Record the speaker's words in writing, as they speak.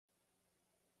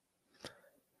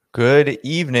Good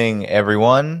evening,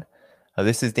 everyone.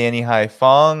 This is Danny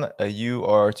Haiphong. You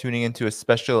are tuning into a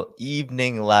special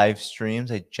evening live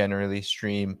streams. I generally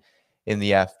stream in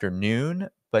the afternoon,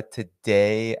 but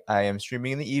today I am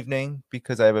streaming in the evening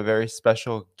because I have a very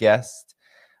special guest.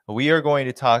 We are going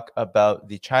to talk about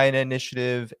the China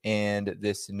Initiative and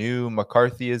this new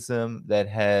McCarthyism that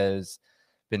has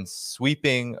been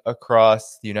sweeping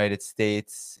across the United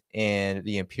States and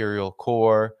the imperial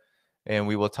core. And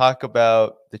we will talk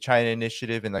about the China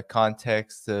Initiative in the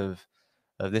context of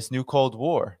this new Cold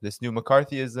War, this new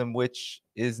McCarthyism, which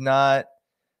is not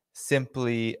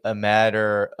simply a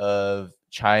matter of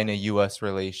China US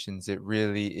relations. It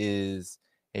really is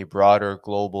a broader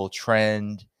global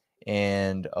trend.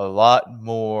 And a lot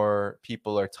more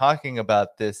people are talking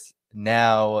about this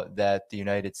now that the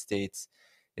United States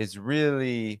is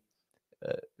really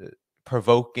uh, uh,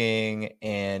 provoking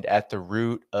and at the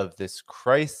root of this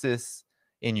crisis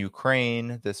in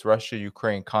Ukraine, this Russia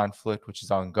Ukraine conflict, which is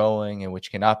ongoing and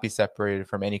which cannot be separated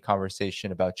from any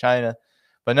conversation about China.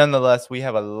 But nonetheless, we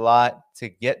have a lot to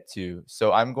get to.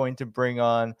 So I'm going to bring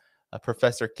on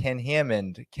Professor Ken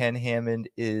Hammond. Ken Hammond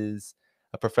is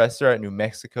a professor at New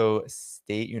Mexico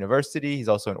State University. He's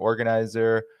also an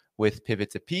organizer with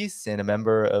Pivot to Peace and a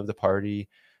member of the Party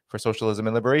for Socialism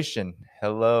and Liberation.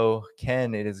 Hello,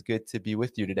 Ken. It is good to be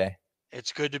with you today.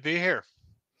 It's good to be here.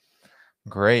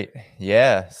 Great.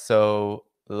 Yeah. So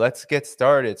let's get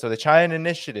started. So the China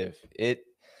Initiative, it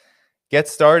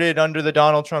gets started under the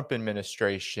Donald Trump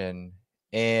administration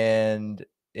and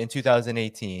in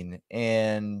 2018.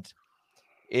 And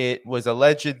it was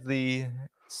allegedly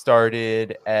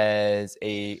started as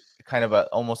a kind of a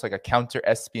almost like a counter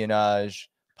espionage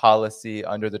policy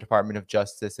under the Department of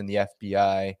Justice and the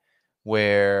FBI,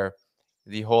 where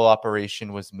the whole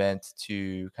operation was meant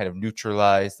to kind of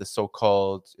neutralize the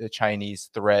so-called Chinese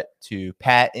threat to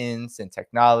patents and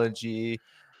technology.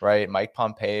 Right, Mike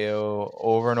Pompeo,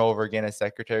 over and over again as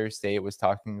Secretary of State, was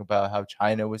talking about how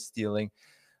China was stealing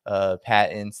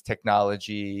patents,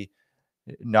 technology,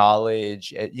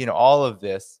 knowledge, all of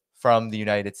this from the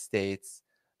United States.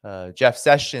 Jeff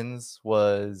Sessions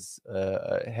was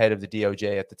head of the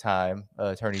DOJ at the time,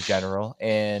 Attorney General,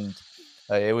 and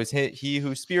it was he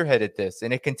who spearheaded this,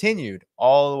 and it continued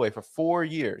all the way for 4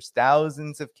 years.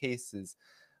 Thousands of cases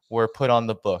were put on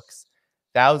the books,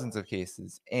 thousands of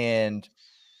cases, and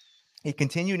it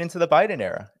continued into the Biden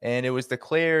era, and it was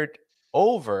declared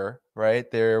over. Right,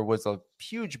 there was a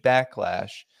huge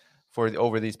backlash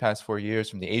over these past 4 years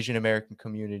from the Asian American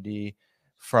community,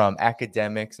 from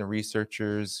academics and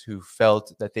researchers who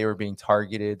felt that they were being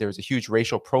targeted. There was a huge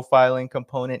racial profiling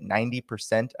component.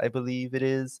 90%, I believe it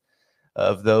is,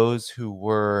 of those who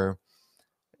were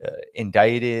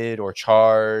indicted or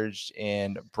charged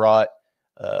and brought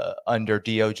under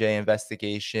DOJ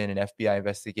investigation and FBI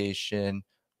investigation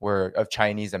were of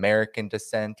Chinese American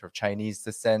descent or Chinese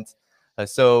descent.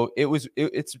 So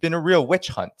it's been a real witch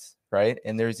hunt, right?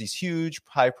 And there's these huge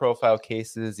high profile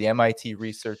cases. The MIT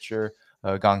researcher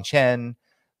Gang Chen,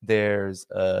 there's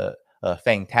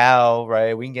Feng Tao,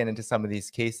 right? We can get into some of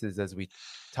these cases as we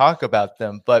talk about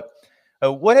them, but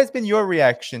what has been your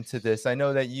reaction to this? I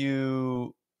know that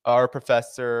you are a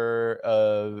professor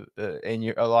of, and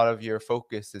a lot of your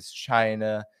focus is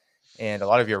China, and a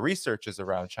lot of your research is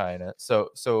around China.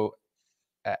 So,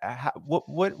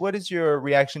 what is your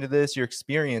reaction to this? Your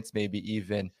experience, maybe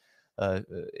even,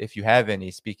 if you have any,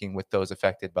 speaking with those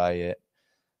affected by it.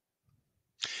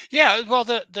 Yeah, well,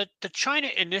 the China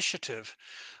initiative,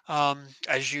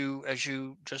 as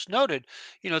you just noted,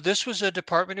 this was a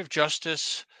Department of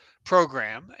Justice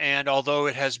program, and although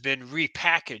it has been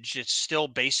repackaged, it's still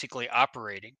basically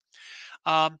operating,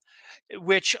 um,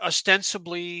 which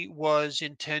ostensibly was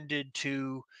intended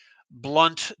to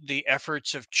blunt the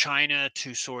efforts of China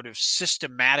to sort of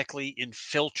systematically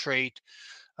infiltrate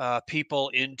people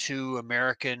into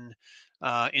American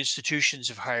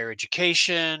institutions of higher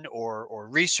education or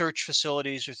research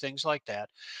facilities or things like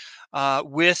that,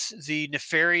 with the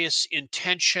nefarious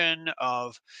intention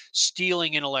of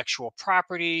stealing intellectual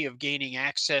property, of gaining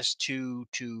access to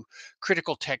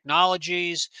critical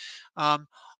technologies. Um,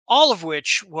 all of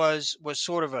which was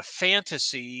sort of a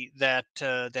fantasy that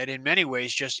in many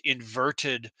ways just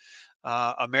inverted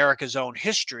America's own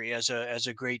history as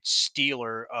a great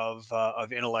stealer of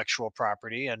intellectual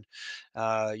property, and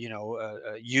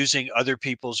using other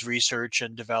people's research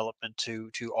and development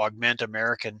to augment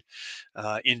American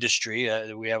industry.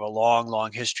 We have a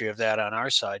long history of that on our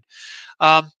side.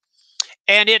 Um,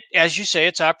 and it, as you say,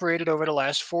 it's operated over the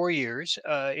last 4 years.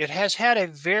 It has had a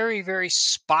very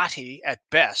spotty, at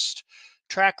best,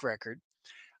 track record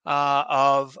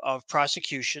of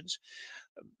prosecutions.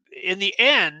 in the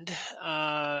end,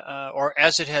 or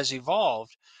as it has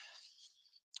evolved,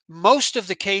 most of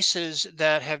the cases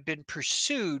that have been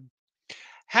pursued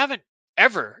haven't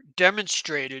ever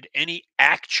demonstrated any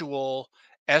actual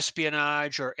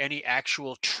espionage or any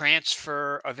actual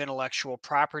transfer of intellectual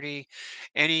property,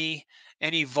 any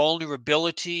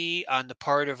vulnerability on the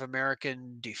part of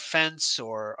American defense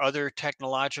or other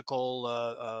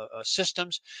technological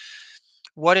systems.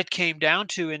 What it came down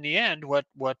to in the end, what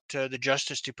the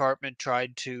Justice Department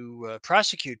tried to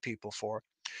prosecute people for,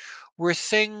 were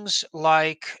things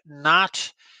like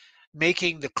not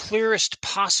making the clearest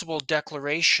possible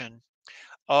declaration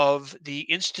of the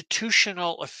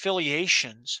institutional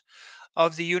affiliations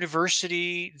of the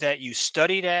university that you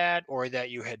studied at or that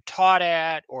you had taught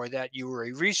at or that you were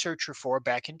a researcher for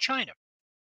back in China.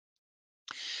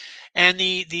 And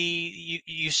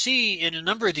you see in a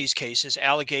number of these cases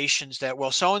allegations that,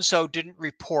 well, so and so didn't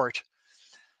report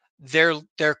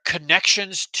their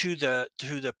connections to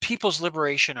the People's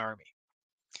Liberation Army.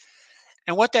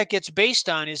 And what that gets based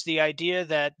on is the idea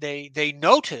that they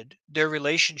noted their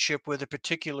relationship with a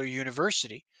particular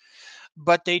university,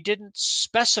 but they didn't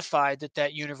specify that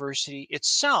that university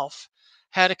itself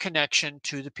had a connection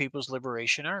to the People's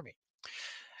Liberation Army.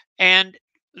 And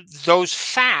those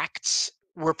facts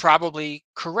were probably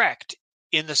correct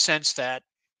in the sense that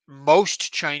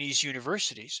most Chinese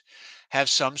universities have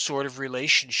some sort of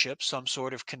relationship, some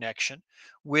sort of connection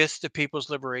with the People's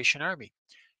Liberation Army,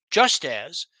 just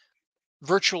as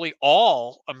virtually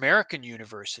all American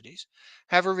universities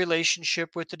have a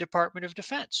relationship with the Department of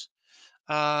Defense.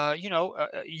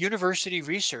 University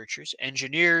researchers,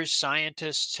 engineers,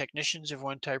 scientists, technicians of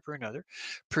one type or another,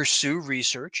 pursue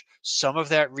research. Some of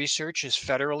that research is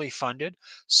federally funded.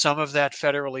 Some of that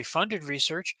federally funded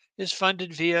research is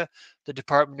funded via the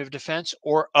Department of Defense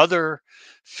or other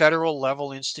federal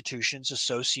level institutions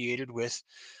associated with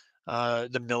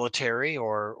the military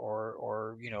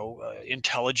or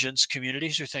intelligence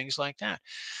communities or things like that.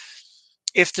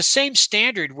 If the same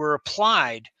standard were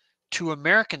applied to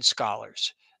American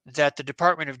scholars that the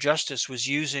Department of Justice was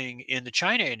using in the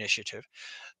China initiative,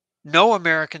 no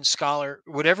American scholar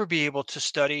would ever be able to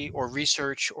study or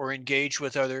research or engage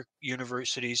with other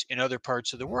universities in other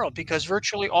parts of the world because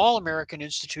virtually all American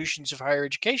institutions of higher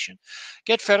education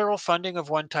get federal funding of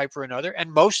one type or another,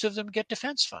 and most of them get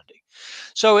defense funding.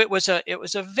 So it was a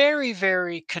very,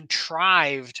 very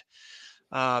contrived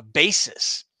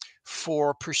basis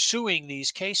for pursuing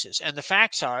these cases. And the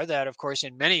facts are that, of course,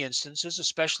 in many instances,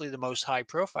 especially the most high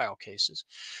profile cases,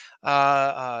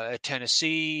 at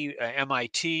Tennessee,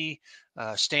 MIT,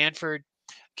 Stanford,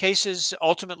 cases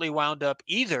ultimately wound up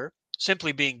either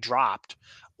simply being dropped,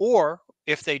 or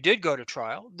if they did go to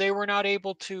trial, they were not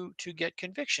able to get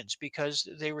convictions because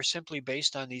they were simply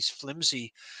based on these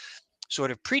flimsy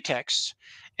sort of pretexts,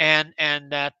 and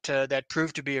that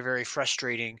proved to be a very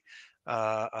frustrating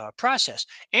process.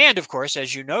 And of course,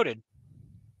 as you noted,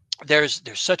 there's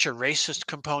such a racist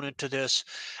component to this,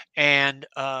 and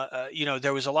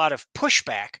there was a lot of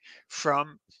pushback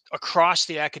from across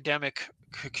the academic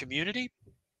community,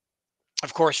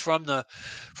 of course, from the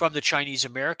Chinese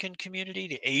American community,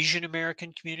 the Asian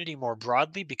American community more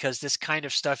broadly, because this kind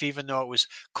of stuff, even though it was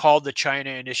called the China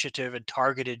Initiative and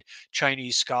targeted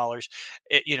Chinese scholars,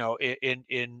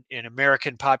 in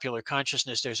American popular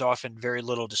consciousness, there's often very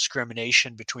little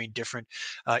discrimination between different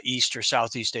East or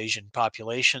Southeast Asian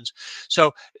populations.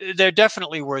 So there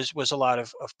definitely was a lot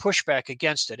of pushback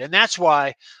against it, and that's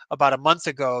why about a month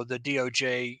ago the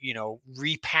DOJ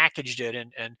repackaged it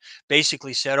and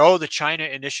basically said, oh, the China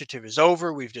initiative is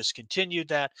over. We've discontinued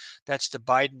that. That's the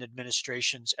Biden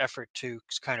administration's effort to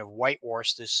kind of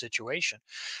whitewash this situation.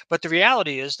 But the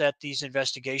reality is that these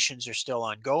investigations are still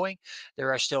ongoing.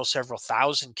 There are still several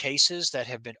thousand cases that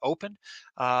have been opened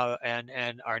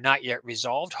and are not yet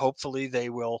resolved. Hopefully, they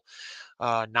will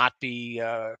not be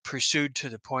pursued to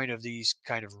the point of these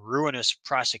kind of ruinous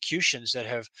prosecutions that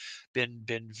have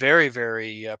been very,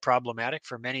 very problematic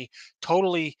for many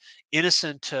totally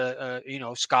innocent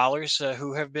scholars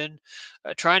who have been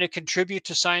trying to contribute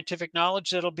to scientific knowledge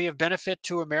that'll be of benefit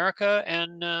to America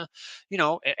and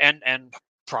and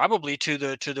probably to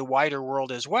the wider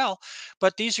world as well.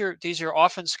 But these are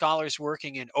often scholars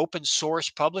working in open source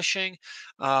publishing,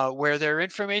 where their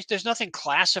information, there's nothing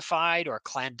classified or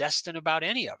clandestine about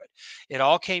any of it. It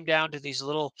all came down to these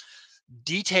little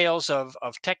details of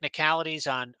technicalities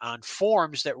on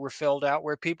forms that were filled out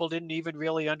where people didn't even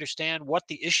really understand what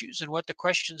the issues and what the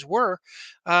questions were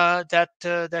that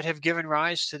have given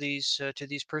rise to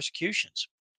these persecutions.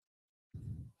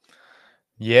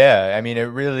 Yeah, I mean, it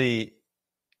really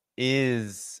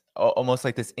is almost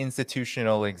like this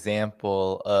institutional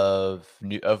example of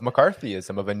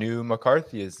McCarthyism, of a new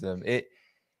McCarthyism.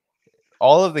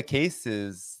 All of the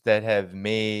cases that have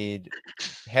made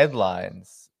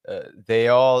headlines, they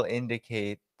all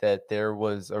indicate that there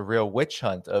was a real witch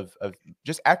hunt of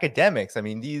just academics. I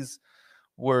mean, these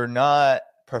were not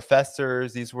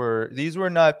professors. These were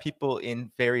not people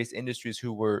in various industries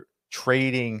who were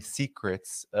trading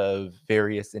secrets of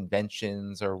various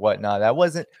inventions or whatnot. That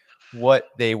wasn't what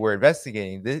they were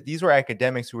investigating. These were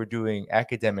academics who were doing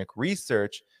academic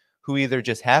research, who either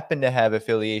just happened to have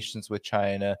affiliations with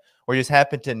China or just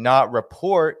happened to not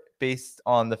report based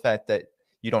on the fact that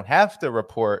you don't have to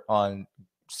report on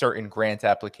certain grant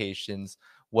applications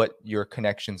what your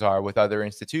connections are with other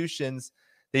institutions.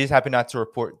 They just happen not to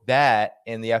report that,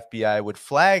 and the FBI would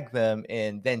flag them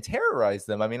and then terrorize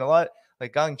them. I mean, a lot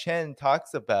like Gang Chen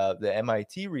talks about, the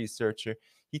MIT researcher.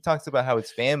 He talks about how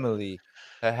his family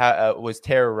was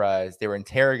terrorized. They were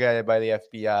interrogated by the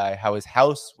FBI. How his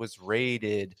house was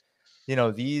raided.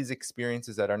 These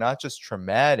experiences that are not just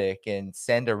traumatic and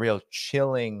send a real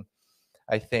chilling,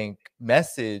 I think,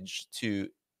 message to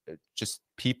just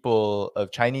people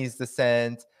of Chinese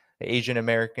descent, Asian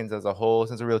Americans as a whole.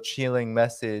 Sends a real chilling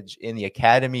message in the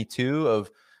academy too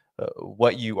of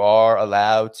what you are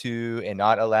allowed to and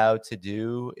not allowed to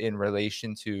do in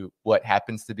relation to what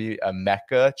happens to be a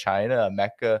mecca, China, a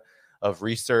mecca of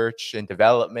research and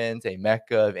development, a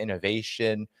mecca of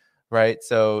innovation, right?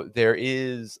 So there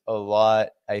is a lot,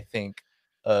 I think,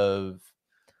 of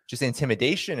just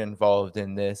intimidation involved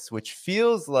in this, which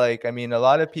feels like, I mean, a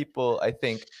lot of people, I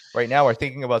think, right now are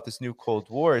thinking about this new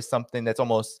Cold War as something that's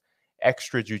almost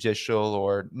extrajudicial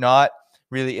or not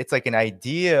really. It's like an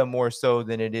idea more so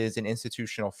than it is an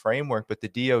institutional framework. But the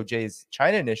DOJ's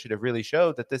China initiative really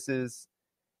showed that this is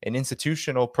an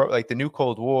institutional like the new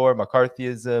Cold War,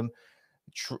 McCarthyism,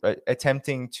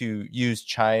 attempting to use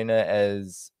China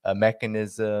as a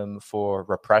mechanism for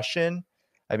repression.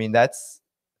 I mean, that's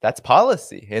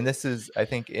policy, and this is, I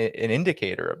think, an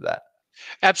indicator of that.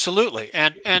 Absolutely.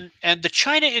 And the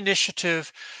China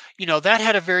initiative, that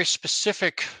had a very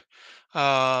specific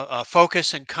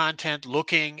focus and content,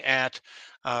 looking at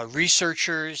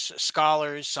researchers,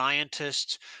 scholars,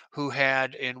 scientists who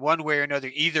had, in one way or another,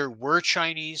 either were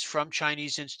Chinese from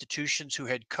Chinese institutions who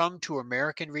had come to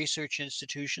American research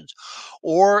institutions,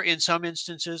 or in some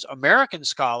instances, American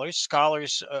scholars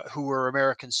who were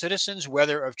American citizens,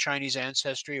 whether of Chinese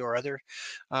ancestry or other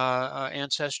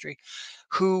ancestry,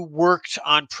 who worked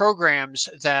on programs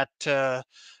that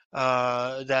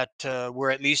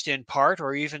were, at least in part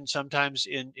or even sometimes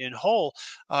in whole,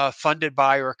 funded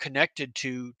by or connected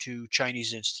to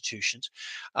Chinese institutions.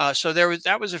 So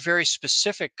that was a very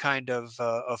specific kind of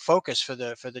focus for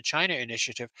the China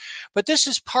initiative. But this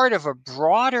is part of a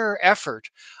broader effort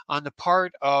on the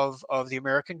part of the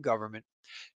American government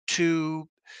to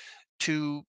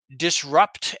to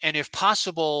disrupt and, if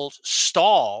possible,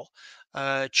 stall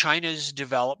China's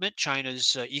development,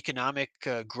 China's economic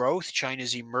growth,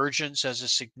 China's emergence as a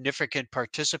significant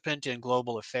participant in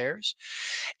global affairs,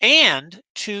 and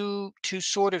to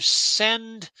sort of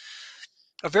send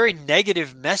a very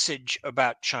negative message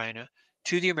about China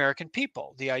to the American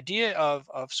people. The idea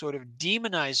of sort of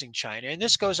demonizing China, and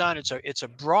this goes on. It's a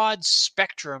broad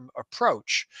spectrum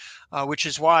approach, which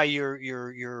is why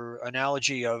your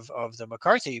analogy of the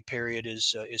McCarthy period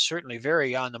is certainly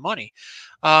very on the money,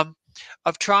 um,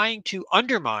 of trying to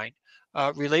undermine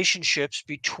relationships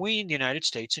between the United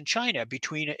States and China,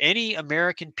 between any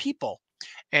American people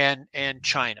and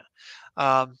China.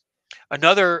 Um,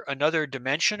 another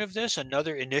dimension of this,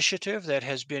 another initiative that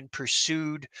has been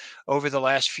pursued over the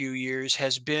last few years,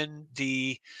 has been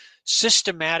the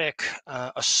systematic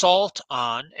assault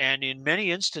on, and in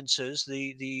many instances,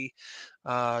 the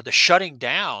shutting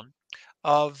down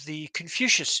of the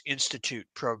Confucius Institute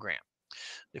program.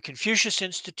 The Confucius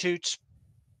Institutes,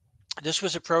 this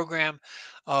was a program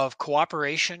of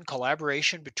cooperation,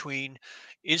 collaboration between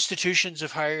institutions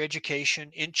of higher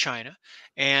education in China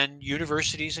and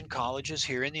universities and colleges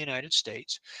here in the United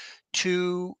States,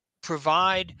 to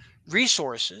provide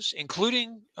resources,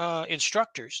 including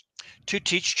instructors, to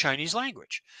teach Chinese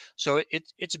language. So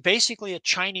it's basically a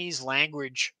Chinese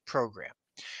language program.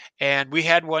 And we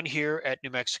had one here at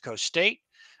New Mexico State.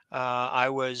 I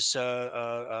was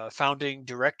founding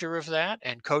director of that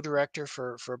and co-director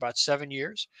for about 7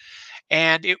 years.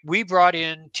 And we brought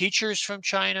in teachers from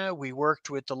China. We worked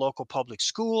with the local public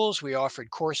schools. We offered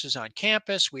courses on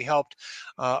campus. We helped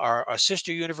our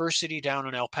sister university down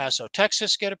in El Paso,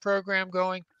 Texas, get a program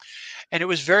going. And it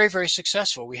was very, very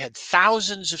successful. We had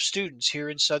thousands of students here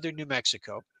in southern New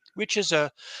Mexico which is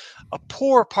a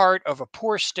poor part of a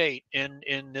poor state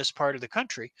in this part of the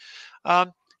country,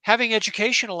 um, having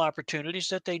educational opportunities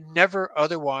that they never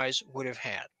otherwise would have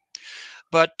had.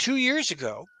 But 2 years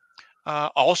ago,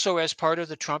 also as part of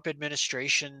the Trump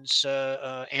administration's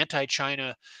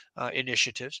anti-China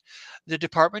initiatives, the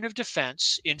Department of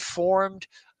Defense informed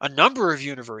a number of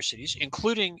universities,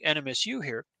 including NMSU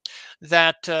here,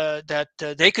 that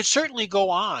they could certainly go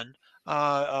on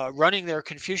running their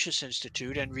Confucius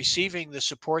Institute and receiving the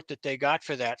support that they got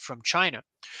for that from China,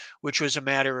 which was a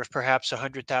matter of perhaps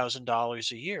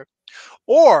 $100,000 a year,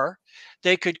 or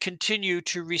they could continue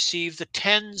to receive the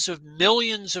tens of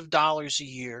millions of dollars a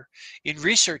year in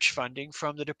research funding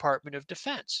from the Department of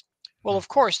Defense. Well, of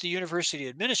course, the university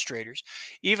administrators,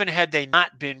 even had they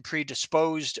not been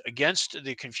predisposed against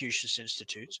the Confucius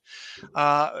Institutes,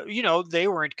 they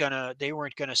weren't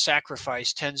gonna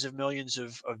sacrifice tens of millions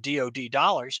of DoD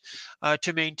dollars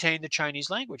to maintain the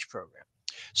Chinese language program.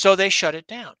 So they shut it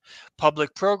down.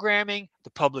 Public programming,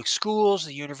 the public schools,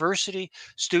 the university,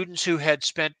 students who had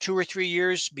spent 2 or 3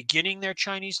 years beginning their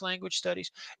Chinese language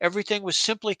studies, everything was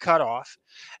simply cut off,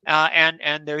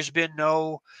 and there's been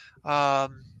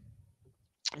um,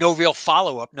 no real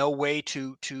follow up, no way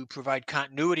to provide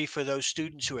continuity for those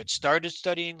students who had started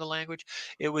studying the language.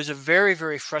 It was a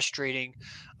very frustrating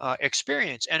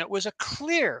experience, and it was a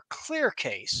clear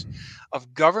case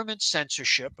of government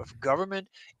censorship, of government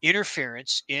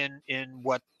interference in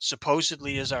what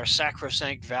supposedly is our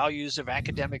sacrosanct values of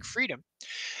academic freedom,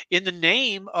 in the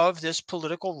name of this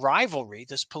political rivalry,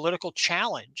 this political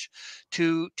challenge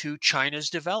to China's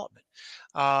development.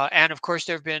 And of course,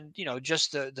 there have been,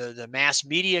 just the mass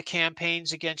media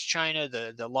campaigns against China,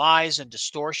 the lies and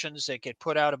distortions that get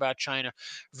put out about China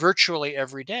virtually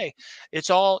every day.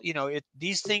 It's all,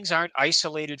 these things aren't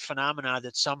isolated phenomena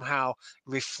that somehow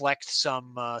reflect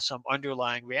some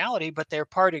underlying reality, but they're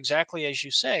part, exactly as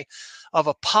you say, of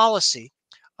a policy,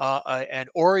 an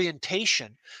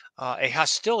orientation, a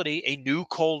hostility, a new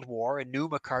Cold War, a new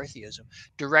McCarthyism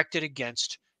directed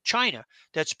against China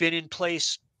that's been in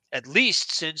place at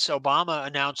least since Obama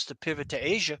announced the pivot to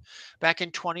Asia back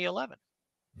in 2011.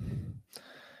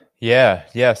 Yeah,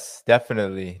 yes,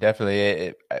 definitely.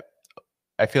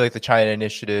 I feel like the China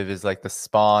initiative is like the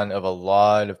spawn of a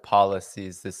lot of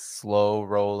policies, this slow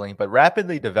rolling but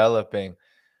rapidly developing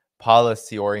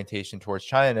policy orientation towards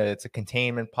China. It's a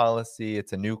containment policy,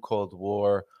 it's a new Cold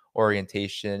War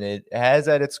orientation. It has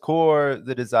at its core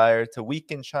the desire to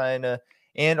weaken China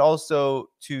and also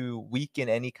to weaken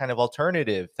any kind of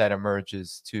alternative that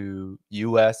emerges to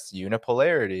US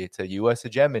unipolarity, to US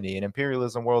hegemony and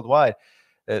imperialism worldwide.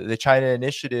 The China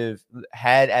initiative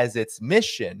had as its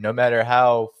mission, no matter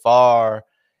how far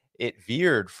it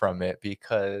veered from it,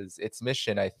 because its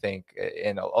mission, I think,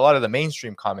 and a lot of the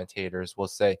mainstream commentators will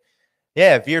say,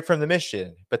 yeah, it veered from the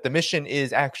mission, but the mission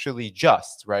is actually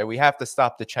just, right? We have to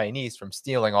stop the Chinese from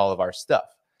stealing all of our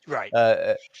stuff. Right.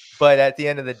 Uh, but at the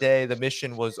end of the day, the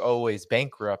mission was always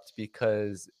bankrupt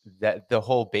because that the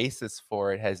whole basis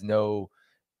for it has no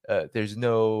there's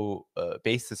no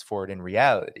basis for it in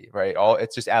reality, right? All Right.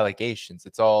 it's just allegations.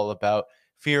 It's all about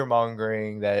fear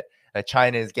mongering that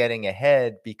China is getting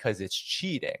ahead because it's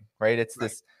cheating, right? It's Right.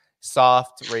 this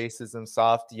soft racism,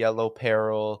 soft yellow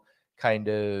peril kind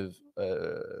of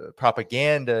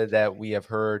propaganda that we have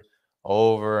heard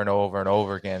over and over and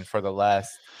over again for the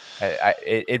last.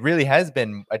 It really has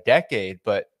been a decade,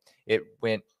 but it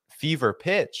went fever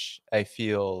pitch. I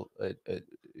feel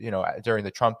during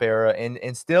the Trump era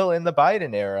and still in the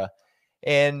Biden era.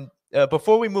 And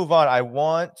before we move on, I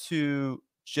want to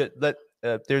let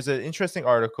there's an interesting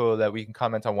article that we can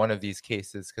comment on one of these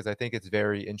cases because I think it's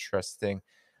very interesting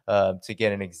to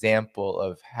get an example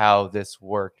of how this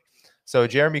worked. So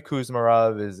Jeremy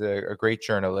Kuzmarov is a great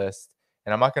journalist,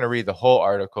 and I'm not going to read the whole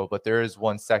article, but there is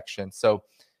one section. So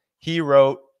he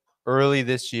wrote early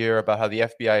this year about how the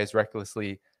FBI is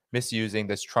recklessly misusing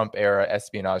this Trump era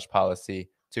espionage policy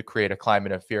to create a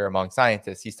climate of fear among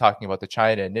scientists. He's talking about the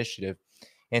China initiative.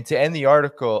 And to end the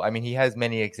article, I mean, he has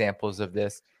many examples of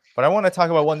this, but I want to talk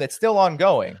about one that's still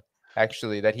ongoing,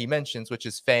 actually, that he mentions, which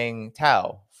is Franklin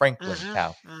Hmm.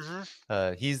 Tao.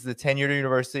 Hmm. He's he's a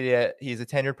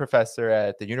tenured professor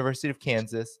at the University of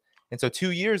Kansas. And so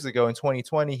 2 years ago in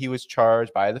 2020, he was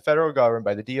charged by the federal government,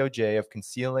 by the DOJ, of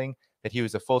concealing that he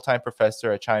was a full-time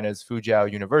professor at China's Fujiao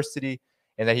University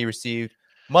and that he received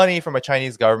money from a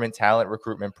Chinese government talent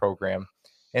recruitment program.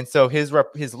 And so his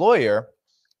lawyer,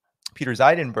 Peter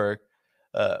Zeidenberg,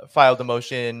 filed a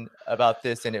motion about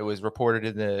this, and it was reported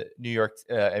in the New York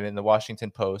and in the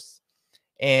Washington Post.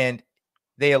 And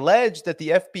they alleged that the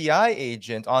FBI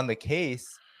agent on the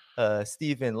case,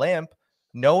 Stephen Lamp,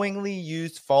 knowingly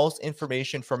used false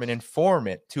information from an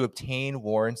informant to obtain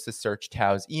warrants to search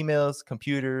Tao's emails,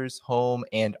 computers, home,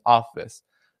 and office.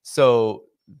 So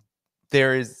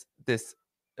there is this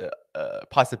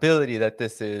possibility that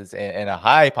this is, and a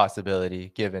high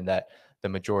possibility, given that the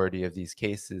majority of these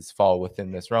cases fall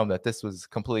within this realm, that this was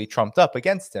completely trumped up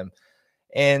against him.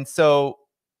 And so,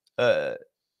 uh,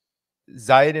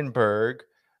 Zeidenberg,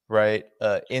 right,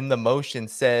 in the motion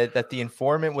said that the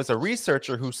informant was a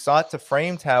researcher who sought to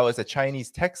frame Tao as a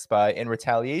Chinese tech spy in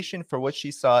retaliation for what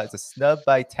she saw as a snub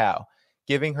by Tao,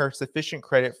 giving her sufficient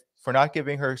credit for not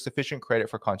giving her sufficient credit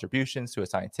for contributions to a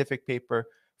scientific paper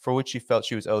for which she felt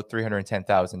she was owed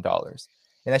 $310,000,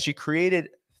 and that she created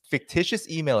fictitious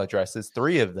email addresses,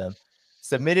 3 of them,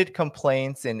 submitted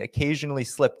complaints, and occasionally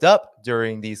slipped up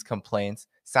during these complaints,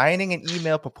 signing an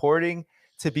email purporting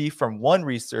to be from one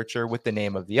researcher with the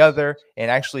name of the other, and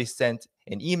actually sent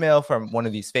an email from one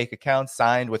of these fake accounts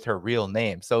signed with her real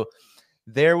name. So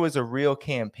there was a real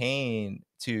campaign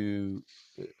to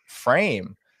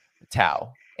frame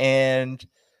Tao. And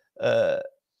uh,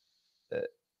 uh,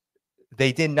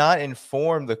 they did not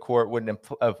inform the court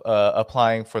of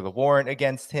applying for the warrant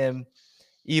against him,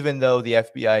 even though the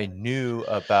FBI knew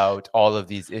about all of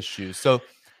these issues. So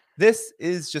this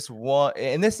is just one,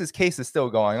 and case is still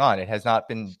going on. It has not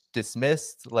been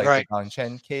dismissed like the Right. Dong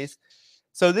Chen case.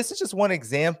 So this is just one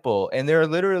example, and there are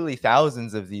literally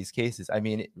thousands of these cases. I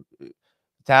mean,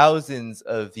 thousands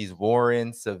of these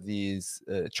warrants, of these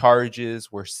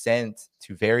charges were sent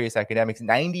to various academics.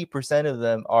 90% of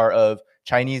them are of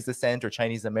Chinese descent or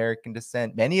Chinese American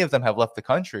descent. Many of them have left the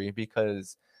country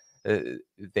because uh,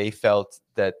 they felt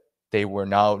that they were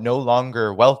now no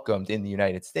longer welcomed in the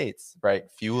United States, right?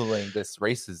 Fueling this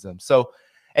racism. So,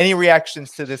 any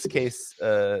reactions to this case,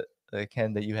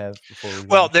 Ken, that you have before we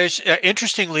Well, go? there's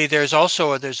interestingly, there's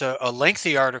a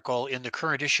lengthy article in the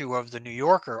current issue of the New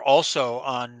Yorker, also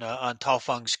on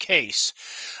Taofeng's case,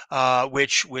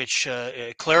 which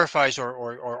clarifies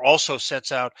or also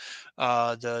sets out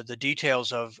the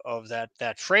details of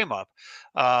that frame up,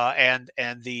 and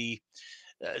the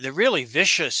really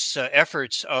vicious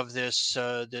efforts of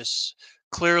this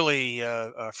clearly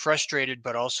frustrated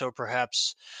but also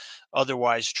perhaps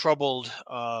otherwise troubled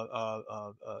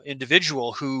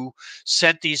individual who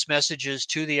sent these messages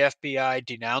to the FBI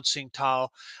denouncing Tao,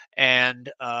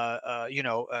 and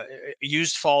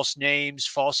used false names,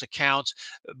 false accounts,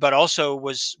 but also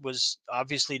was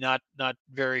obviously not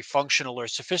very functional or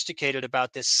sophisticated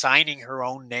about this, signing her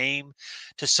own name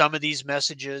to some of these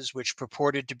messages, which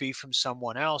purported to be from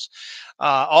someone else.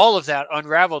 All of that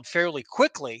unraveled fairly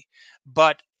quickly,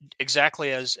 but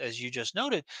exactly as you just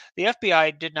noted, the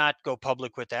FBI did not go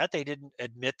public with that. They didn't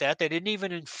admit that. They didn't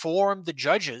even inform the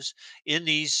judges in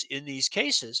these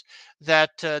cases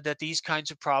that these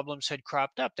kinds of problems had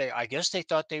cropped up. I guess they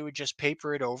thought they would just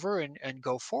paper it over and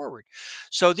go forward.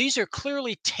 So these are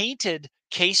clearly tainted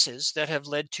cases that have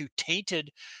led to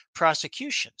tainted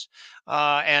prosecutions,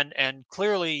 and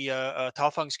clearly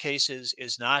Taofeng's case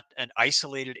is not an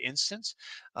isolated instance.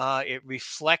 It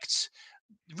reflects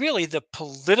really the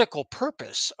political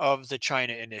purpose of the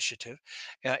China initiative.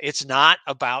 It's not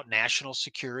about national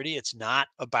security. It's not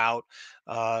about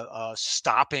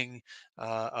stopping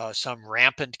some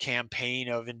rampant campaign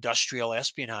of industrial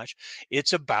espionage.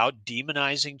 It's about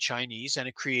demonizing Chinese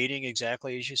and creating,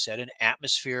 exactly as you said, an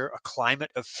atmosphere, a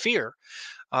climate of fear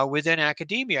within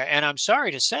academia. And I'm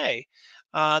sorry to say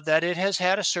that it has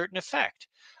had a certain effect.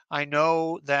 I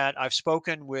know that I've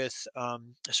spoken with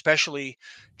especially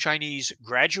Chinese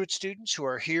graduate students who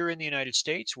are here in the United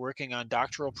States working on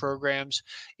doctoral programs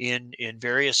in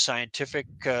various scientific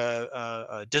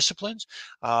disciplines.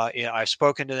 Yeah, I've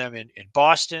spoken to them in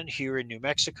Boston, here in New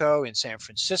Mexico, in San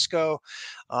Francisco,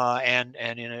 and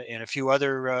in a few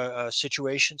other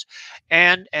situations,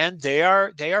 and they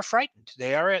are frightened.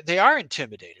 They are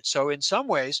intimidated. So in some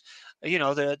ways,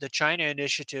 the China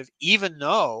initiative, even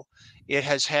though it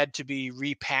has had to be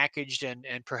repackaged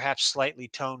and perhaps slightly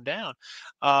toned down,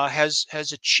 has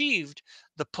achieved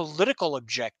the political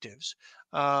objectives,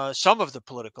 some of the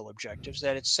political objectives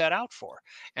that it set out for.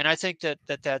 And I think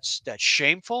that's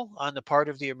shameful on the part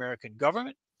of the American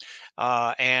government.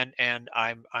 And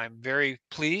I'm very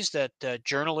pleased that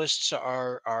journalists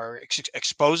are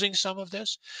exposing some of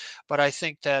this, but I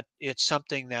think that it's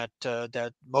something that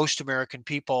most American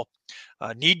people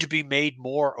need to be made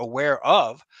more aware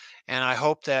of. And I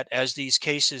hope that as these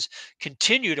cases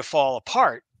continue to fall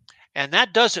apart, and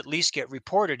that does at least get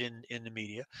reported in the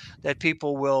media, that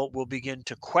people will begin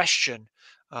to question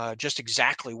just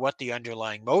exactly what the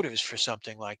underlying motives for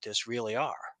something like this really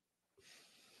are.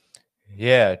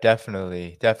 Yeah,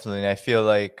 definitely, definitely. And I feel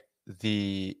like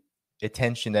the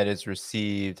attention that is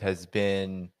received has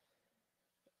been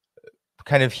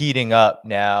kind of heating up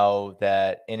now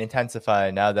that and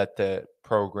intensifying now that the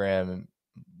program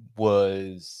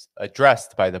was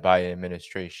addressed by the Biden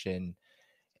administration.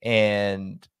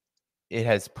 And it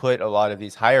has put a lot of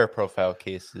these higher profile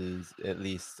cases, at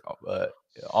least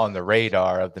on the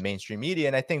radar of the mainstream media.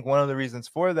 And I think one of the reasons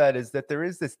for that is that there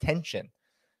is this tension,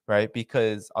 right?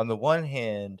 Because on the one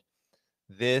hand,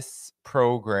 this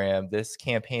program, this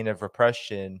campaign of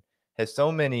repression has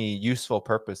so many useful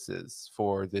purposes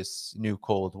for this new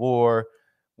Cold War,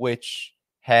 which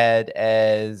had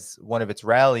as one of its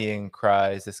rallying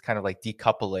cries this kind of like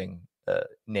decoupling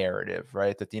narrative,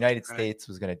 right? That the United Right. States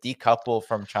was going to decouple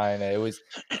from China. It was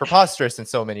preposterous in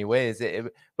so many ways.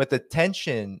 But the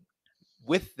tension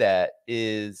with that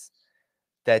is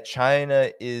that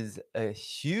China is a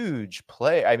huge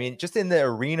player. I mean, just in the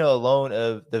arena alone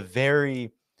of the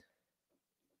very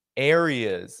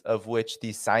areas of which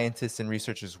these scientists and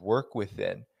researchers work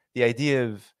within, the idea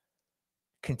of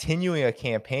continuing a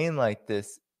campaign like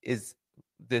this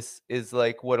is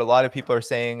like what a lot of people are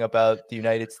saying about the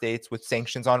United States with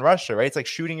sanctions on Russia, right? It's like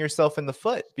shooting yourself in the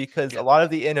foot because a Yeah. lot of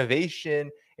the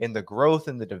innovation and the growth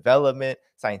and the development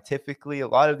scientifically, a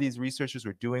lot of these researchers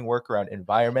were doing work around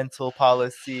environmental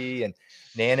policy and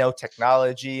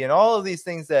nanotechnology and all of these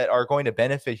things that are going to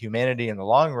benefit humanity in the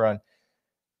long run.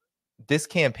 This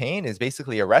campaign is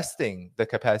basically arresting the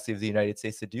capacity of the United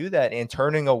States to do that and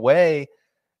turning away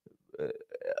uh,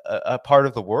 a part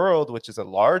of the world, which is a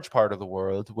large part of the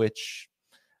world, which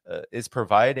is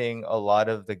providing a lot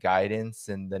of the guidance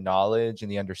and the knowledge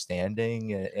and the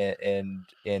understanding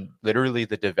and literally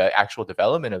the actual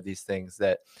development of these things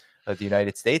that the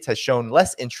United States has shown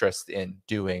less interest in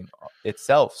doing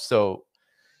itself. So,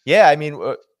 yeah, I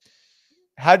mean,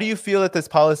 how do you feel that this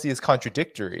policy is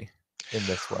contradictory in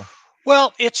this way?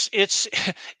 Well, it's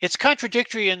it's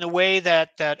contradictory in the way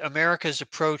that America's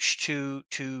approach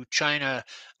to China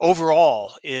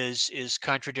overall is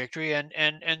contradictory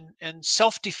and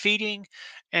self-defeating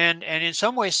and in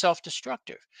some ways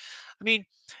self-destructive. I mean,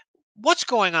 what's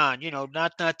going on?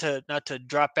 Not to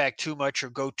drop back too much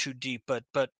or go too deep, but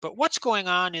what's going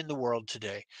on in the world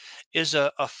today is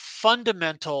a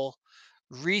fundamental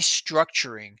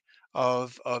restructuring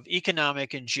of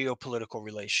economic and geopolitical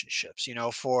relationships.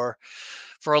 For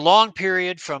a long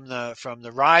period from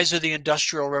the rise of the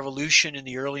Industrial Revolution in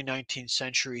the early 19th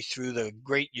century through the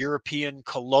great European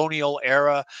colonial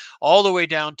era, all the way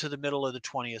down to the middle of the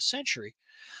 20th century,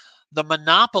 the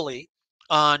monopoly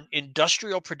on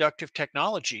industrial productive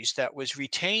technologies that was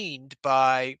retained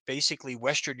by basically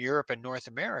Western Europe and North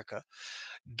America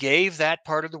gave that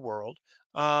part of the world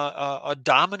a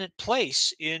dominant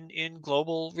place in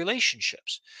global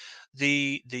relationships.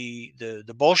 The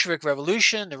Bolshevik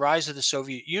Revolution, the rise of the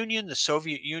Soviet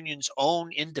Union's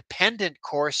own independent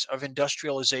course of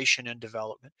industrialization and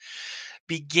development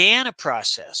began a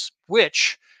process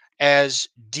which, as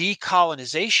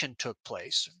decolonization took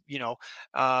place,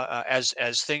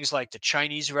 as things like the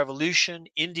Chinese Revolution,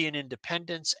 Indian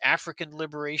independence, African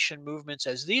liberation movements,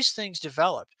 as these things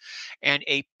developed, and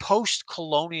a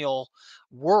post-colonial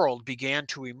world began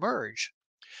to emerge,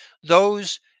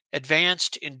 those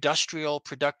advanced industrial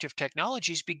productive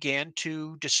technologies began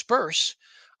to disperse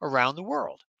around the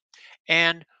world.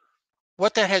 And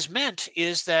what that has meant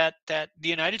is that the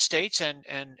United States and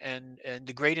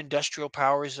the great industrial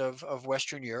powers of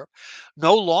Western Europe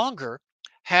no longer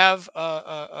have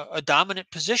a dominant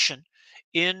position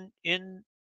in in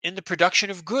the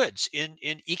production of goods in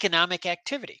economic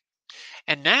activity.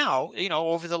 And now,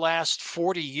 over the last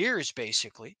 40 years,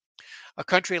 basically, a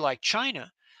country like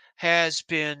China has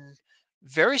been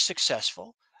very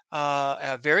successful,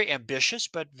 very ambitious,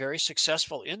 but very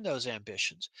successful in those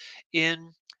ambitions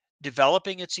in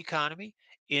developing its economy,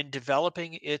 in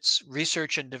developing its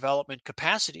research and development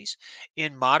capacities,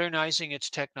 in modernizing its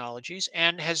technologies,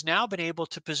 and has now been able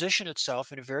to position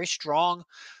itself in a very strong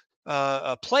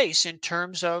place in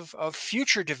terms of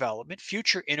future development,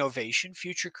 future innovation,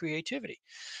 future creativity.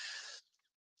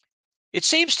 It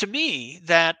seems to me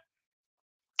that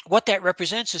what that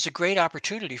represents is a great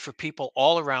opportunity for people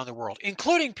all around the world,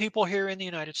 including people here in the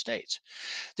United States.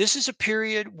 This is a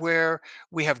period where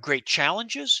we have great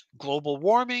challenges: global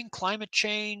warming, climate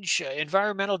change,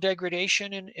 environmental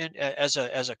degradation, and as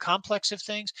a complex of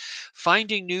things,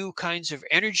 finding new kinds of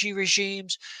energy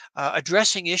regimes,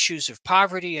 addressing issues of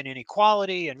poverty and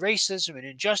inequality and racism and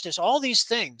injustice, all these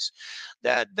things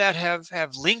that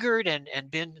have lingered and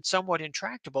been somewhat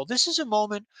intractable. This is a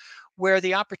moment where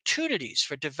the opportunities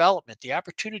for development, the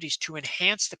opportunities to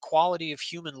enhance the quality of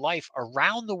human life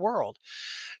around the world,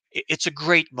 it's a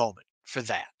great moment for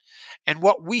that. And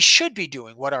what we should be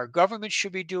doing, what our government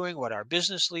should be doing, what our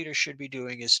business leaders should be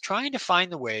doing is trying to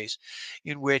find the ways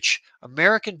in which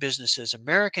American businesses,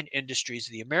 American industries,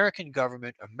 the American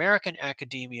government, American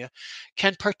academia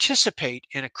can participate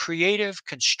in a creative,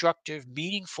 constructive,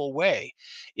 meaningful way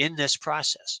in this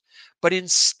process. But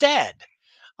instead,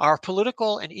 our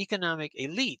political and economic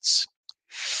elites,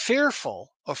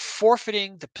 fearful of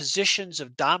forfeiting the positions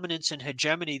of dominance and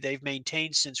hegemony they've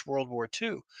maintained since World War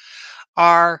II,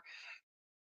 are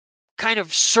kind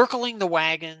of circling the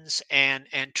wagons and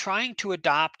trying to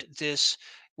adopt this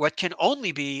what can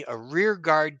only be a rear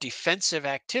guard defensive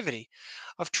activity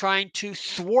of trying to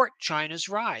thwart China's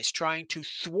rise, trying to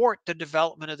thwart the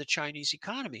development of the Chinese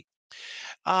economy,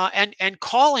 and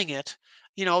calling it,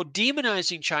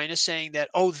 demonizing China, saying that,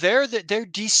 oh, they're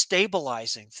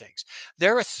destabilizing things,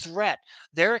 they're a threat,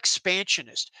 they're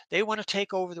expansionist, they want to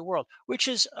take over the world, which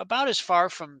is about as far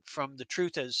from the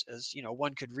truth as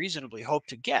one could reasonably hope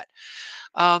to get.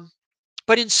 Um,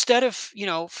 but instead of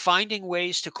finding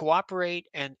ways to cooperate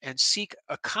and seek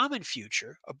a common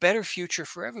future, a better future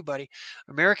for everybody,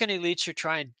 American elites are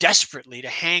trying desperately to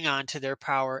hang on to their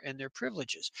power and their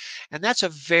privileges, and that's a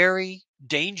very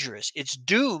dangerous. It's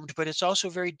doomed, but it's also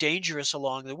very dangerous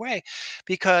along the way,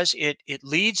 because it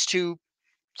leads to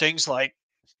things like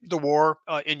the war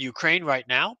in Ukraine right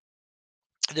now,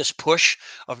 this push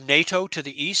of NATO to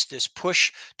the east, this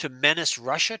push to menace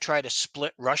Russia, try to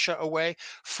split Russia away,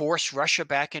 force Russia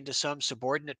back into some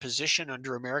subordinate position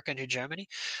under American hegemony.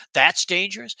 That's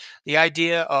dangerous. The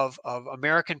idea of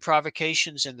American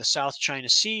provocations in the South China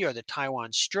Sea or the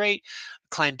Taiwan Strait,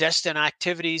 clandestine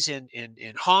activities in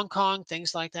Hong Kong,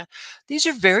 things like that. These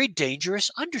are very dangerous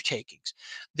undertakings.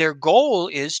 Their goal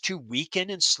is to weaken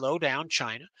and slow down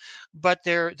China, but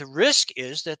the risk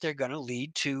is that they're going to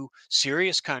lead to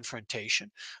serious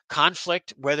confrontation,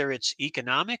 conflict, whether it's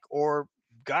economic or,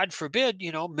 God forbid,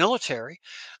 military,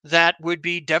 that would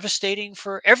be devastating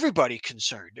for everybody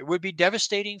concerned. It would be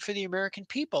devastating for the American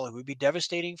people. It would be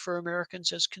devastating for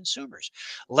Americans as consumers,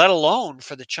 let alone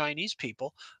for the Chinese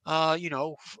people. Where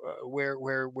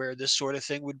this sort of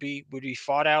thing would be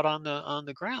fought out on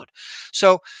the ground.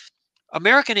 So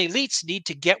American elites need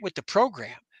to get with the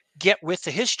program, get with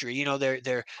the history.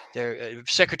 Their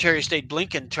Secretary of State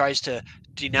Blinken tries to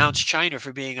denounce China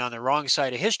for being on the wrong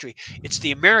side of history. It's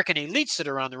the American elites that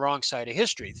are on the wrong side of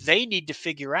history. They need to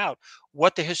figure out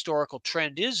what the historical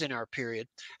trend is in our period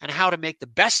and how to make the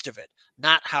best of it,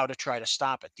 not how to try to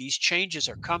stop it. These changes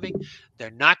are coming.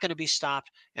 They're not going to be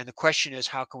stopped. And the question is,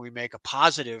 how can we make a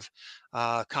positive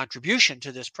contribution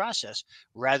to this process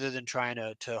rather than trying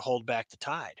to hold back the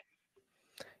tide?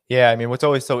 Yeah, I mean, what's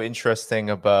always so interesting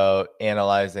about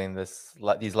analyzing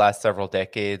these last several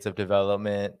decades of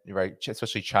development, right,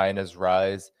 especially China's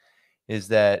rise, is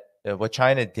that what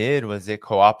China did was it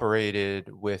cooperated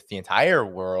with the entire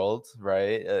world,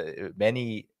 right?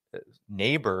 Many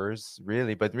neighbors,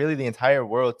 really, but really the entire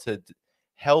world to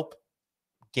help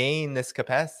gain this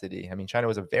capacity. I mean, China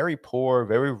was a very poor,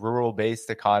 very rural based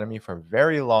economy for a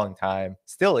very long time,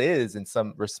 still is in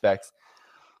some respects,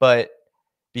 but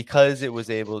because it was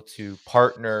able to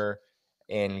partner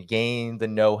and gain the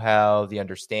know-how, the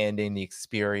understanding, the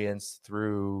experience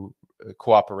through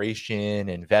cooperation,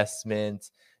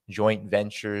 investment, joint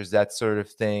ventures, that sort of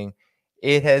thing,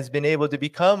 it has been able to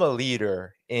become a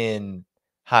leader in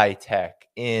high tech,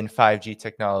 in 5G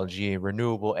technology,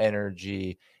 renewable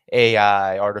energy,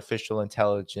 AI, artificial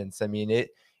intelligence. I mean, it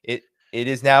it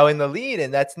is now in the lead,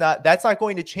 and that's not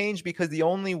going to change, because the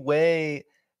only way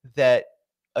that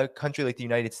a country like the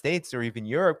United States or even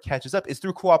Europe catches up is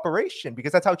through cooperation,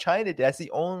 because that's how China did. That's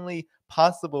the only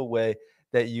possible way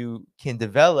that you can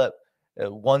develop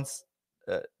once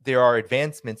there are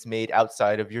advancements made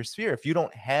outside of your sphere. If you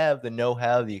don't have the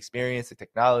know-how, the experience, the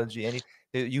technology,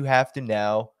 you have to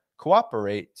now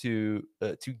cooperate to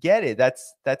get it.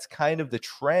 That's kind of the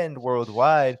trend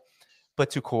worldwide. But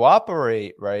to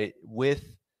cooperate, right,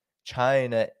 with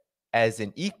China as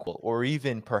an equal, or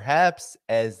even perhaps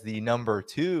as the number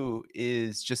two,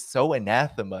 is just so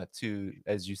anathema to,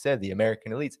 as you said, the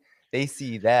American elites. They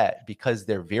see that because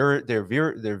they're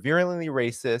virulently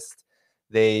racist.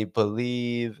 They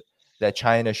believe that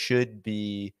China should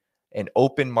be an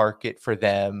open market for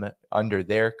them under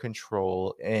their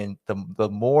control, and the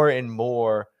more and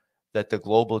more that the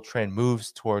global trend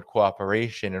moves toward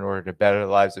cooperation in order to better the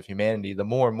lives of humanity, the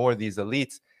more and more these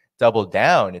elites double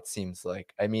down, it seems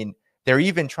like. I mean, they're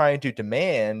even trying to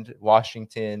demand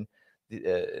Washington,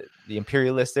 the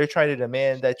imperialists, they're trying to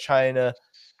demand that China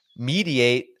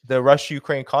mediate the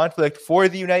Russia-Ukraine conflict for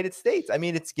the United States. I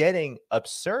mean, it's getting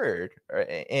absurd.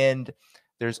 And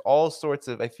there's all sorts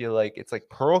of, I feel like it's like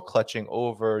pearl clutching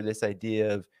over this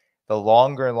idea of the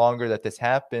longer and longer that this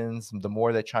happens, the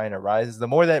more that China rises, the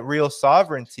more that real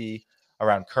sovereignty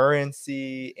around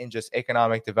currency and just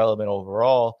economic development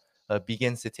overall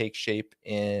begins to take shape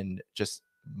in just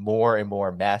more and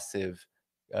more massive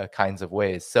kinds of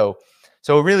ways. So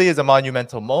it really is a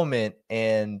monumental moment,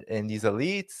 and these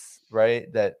elites,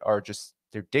 right, that are just,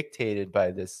 they're dictated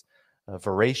by this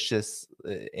voracious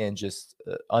and just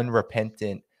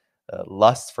unrepentant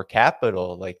lust for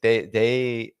capital. Like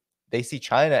they see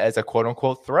China as a quote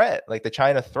unquote threat. Like the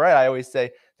China threat, I always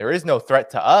say there is no threat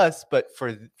to us, but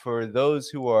for those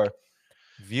who are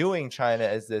viewing China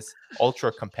as this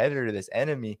ultra competitor, this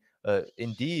enemy,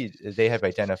 indeed, they have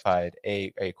identified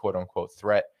a quote unquote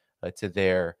threat to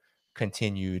their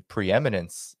continued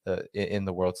preeminence in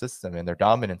the world system and their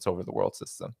dominance over the world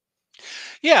system.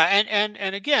 Yeah,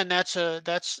 and again, that's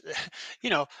you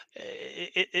know,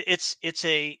 it's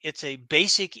a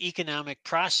basic economic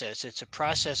process. It's a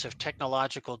process of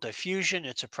technological diffusion.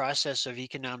 It's a process of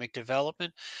economic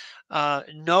development.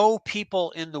 No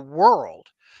people in the world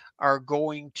are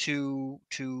going to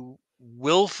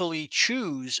willfully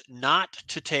choose not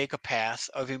to take a path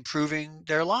of improving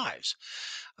their lives.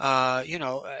 uh, you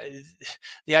know, uh,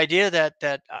 the idea that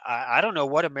I don't know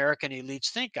what American elites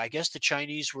think. I guess the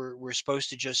Chinese were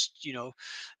supposed to just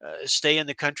stay in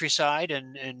the countryside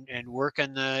and work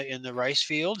in the rice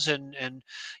fields and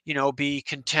be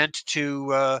content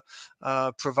to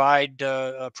provide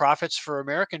profits for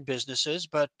American businesses,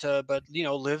 but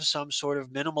live some sort of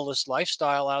minimalist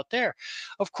lifestyle out there.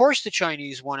 Of course, the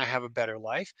Chinese want to have a better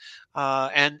life,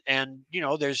 and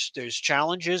there's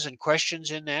challenges and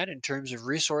questions in that in terms of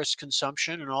resource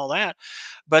consumption and all that,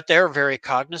 but they're very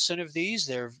cognizant of these.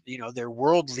 They're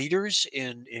world leaders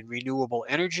in renewable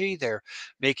energy. They're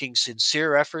making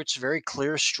sincere efforts, very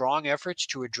clear, strong efforts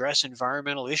to address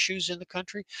environmental issues in the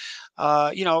country.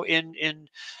 While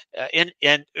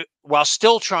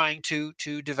still trying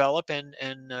to develop and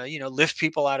lift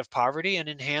people out of poverty and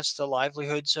enhance the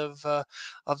livelihoods of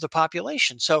the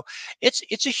population. So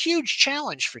it's a huge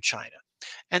challenge for China.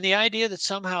 And the idea that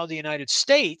somehow the United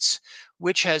States,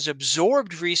 which has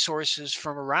absorbed resources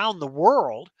from around the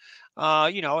world,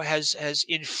 has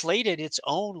inflated its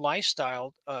own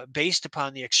lifestyle based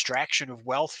upon the extraction of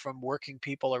wealth from working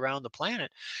people around the planet,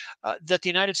 that the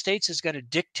United States is going to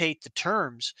dictate the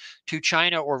terms to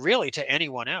China or really to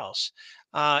anyone else.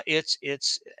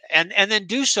 It's and then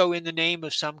do so in the name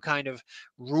of some kind of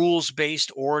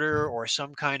rules-based order or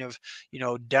some kind of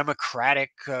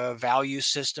democratic value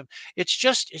system. It's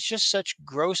just such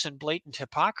gross and blatant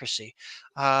hypocrisy.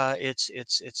 It's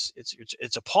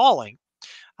appalling.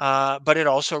 But it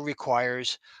also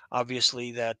requires,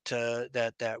 obviously, that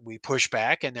we push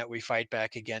back and that we fight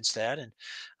back against that, and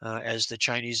as the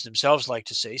Chinese themselves like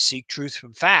to say, seek truth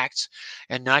from facts,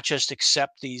 and not just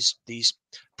accept these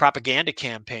propaganda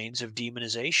campaigns of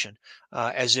demonization,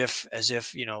 as if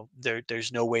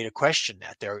there's no way to question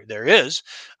that. There is,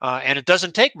 and it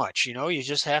doesn't take much. You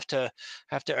just have to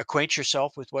acquaint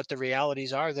yourself with what the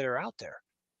realities are that are out there.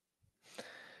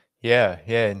 Yeah,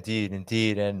 yeah, indeed,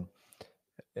 indeed. And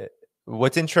uh,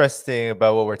 what's interesting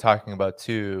about what we're talking about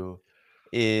too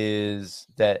is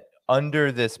that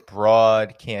under this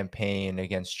broad campaign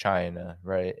against China,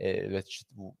 right,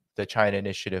 the China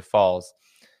Initiative falls,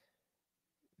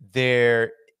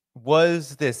 there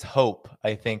was this hope,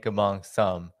 I think, among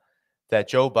some that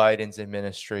Joe Biden's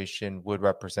administration would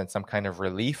represent some kind of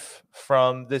relief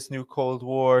from this new Cold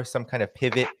War, some kind of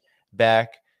pivot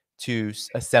back to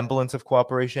a semblance of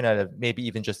cooperation out of maybe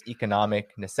even just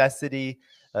economic necessity,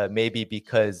 maybe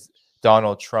because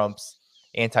Donald Trump's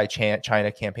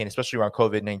anti-China campaign, especially around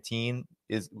COVID-19,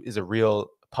 is a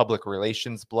real public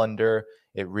relations blunder.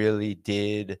 It really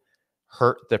did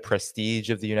hurt the prestige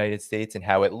of the United States and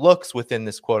how it looks within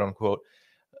this quote unquote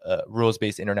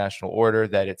rules-based international order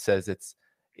that it says it's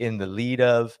in the lead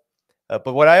of.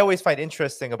 But what I always find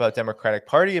interesting about Democratic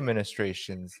Party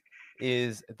administrations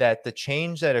is that the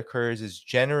change that occurs is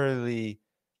generally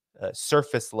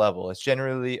surface level. It's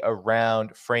generally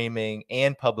around framing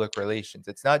and public relations.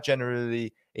 It's not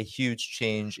generally a huge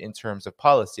change in terms of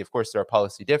policy. Of course, there are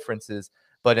policy differences,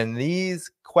 but in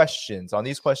these questions, on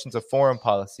these questions of foreign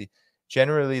policy,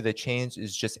 generally the change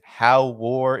is just how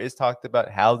war is talked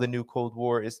about, how the new Cold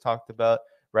War is talked about,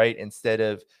 right? Instead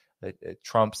of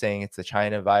Trump saying it's the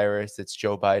China virus, it's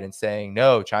Joe Biden saying,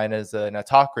 no, China's an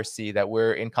autocracy that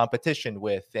we're in competition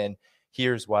with. And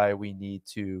here's why we need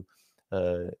to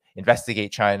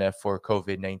investigate China for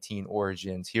COVID-19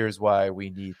 origins. Here's why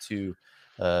we need to,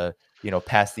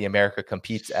 pass the America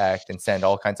Competes Act and send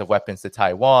all kinds of weapons to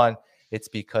Taiwan. it's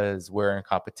because we're in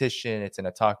competition, it's an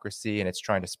autocracy, and it's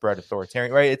trying to spread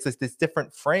authoritarian, right? It's this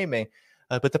different framing,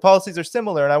 but the policies are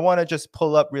similar. And I want to just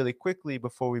pull up really quickly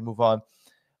before we move on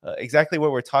exactly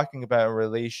what we're talking about in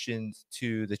relation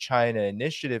to the China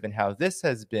initiative and how this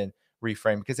has been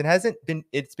reframed, because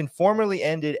it's been formally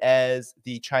ended as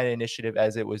the China initiative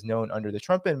as it was known under the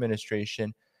Trump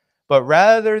administration. But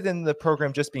rather than the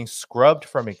program just being scrubbed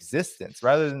from existence,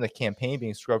 rather than the campaign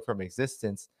being scrubbed from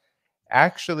existence,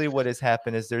 actually what has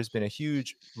happened is there's been a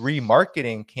huge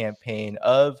remarketing campaign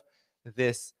of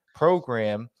this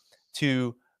program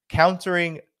to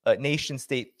countering nation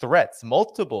state threats,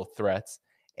 multiple threats.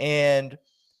 And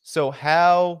so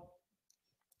how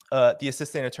the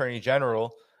Assistant Attorney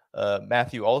General,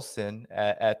 Matthew Olson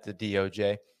at the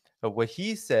DOJ, what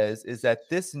he says is that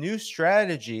this new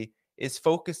strategy is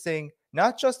focusing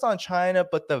not just on China,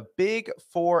 but the big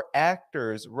four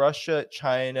actors: Russia,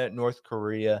 China, North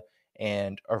Korea,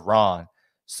 and Iran.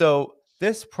 So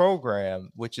this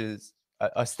program, which is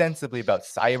ostensibly about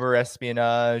cyber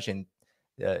espionage and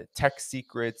tech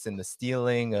secrets and the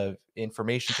stealing of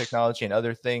information technology and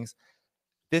other things,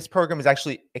 this program is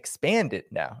actually expanded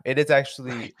now. It is Right.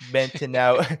 actually meant to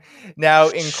now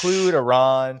include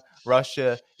Iran,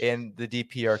 Russia, and the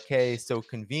DPRK so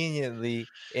conveniently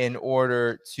in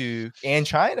order to, and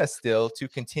China still, to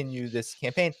continue this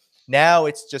campaign. Now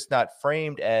it's just not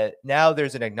framed as, now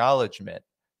there's an acknowledgement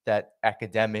that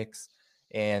academics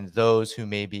and those who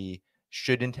maybe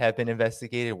shouldn't have been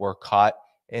investigated were caught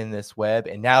in this web,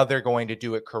 and now they're going to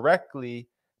do it correctly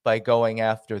by going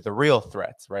after the real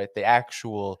threats, right? The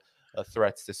actual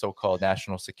threats to so-called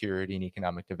national security and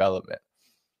economic development.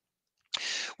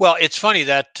 Well, it's funny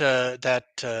that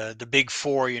the big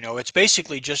four, it's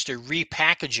basically just a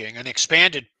repackaging, an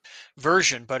expanded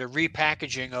version, but a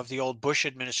repackaging of the old Bush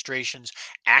administration's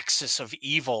axis of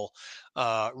evil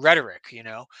rhetoric.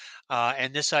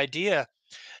 And this idea,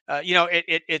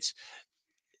 it's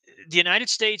the United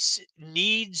States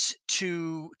needs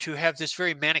to have this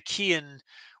very Manichaean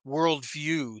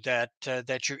worldview that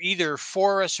you're either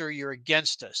for us or you're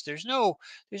against us. There's no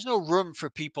room for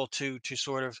people to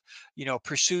sort of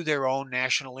pursue their own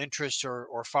national interests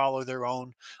or follow their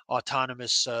own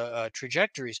autonomous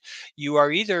trajectories. You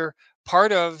are either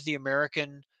part of the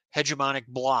American hegemonic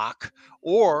bloc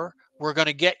or we're going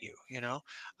to get you.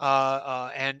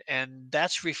 And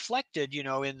that's reflected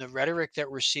in the rhetoric that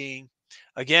we're seeing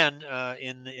again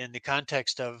in the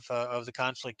context of the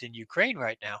conflict in Ukraine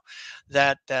right now,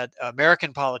 that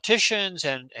American politicians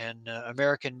and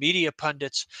American media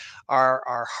pundits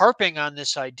are harping on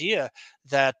this idea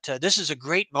that this is a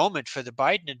great moment for the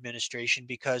Biden administration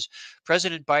because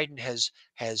President Biden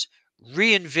has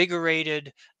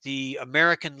reinvigorated the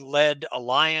American-led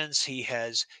alliance. He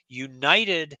has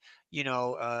united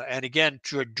and again,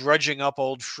 drudging up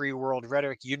old free world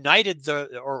rhetoric, united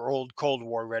or old Cold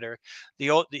War rhetoric.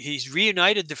 He's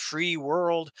reunited the free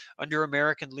world under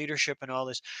American leadership and all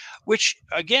this, which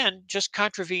again just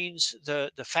contravenes the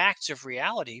facts of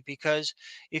reality. Because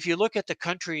if you look at the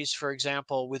countries, for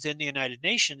example, within the United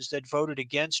Nations that voted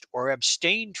against or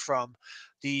abstained from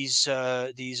these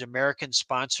American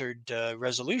sponsored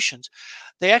resolutions,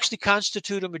 they actually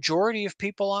constitute a majority of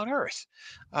people on Earth.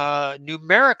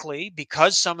 Numerically,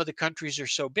 because some of the countries are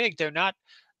so big, they're not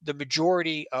the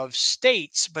majority of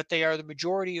states, but they are the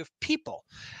majority of people.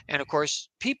 And of course,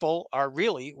 people are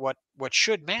really what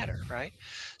should matter, right?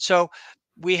 So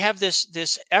we have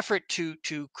this effort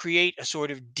to create a sort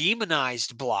of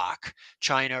demonized bloc: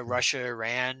 China, Russia,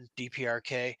 Iran,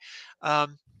 DPRK.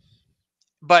 Um,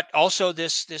 but also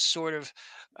this sort of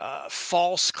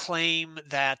false claim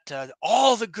that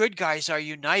all the good guys are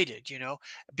united,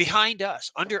 behind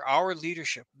us under our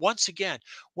leadership. Once again,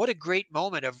 what a great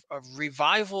moment of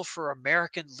revival for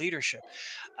American leadership.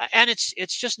 And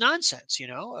it's just nonsense.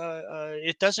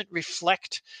 It doesn't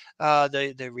reflect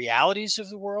the realities of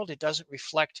the world. It doesn't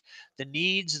reflect the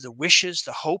needs, the wishes,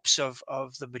 the hopes of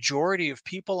the majority of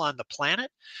people on the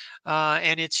planet.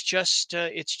 And it's just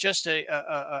a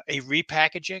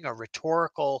repackaging, a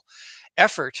rhetorical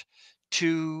effort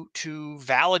to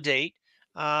validate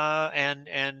and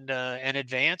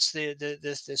advance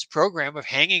this program of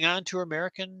hanging on to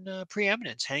American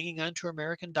preeminence, hanging on to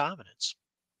American dominance.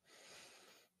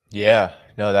 Yeah,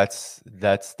 no, that's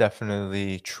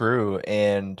definitely true.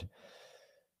 And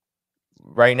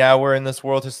right now we're in this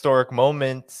world historic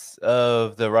moment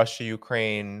of the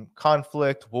Russia-Ukraine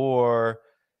conflict, war,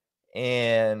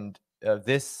 and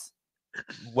this,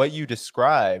 what you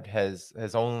described has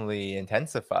only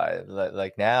intensified.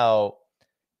 Like now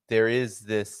there is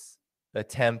this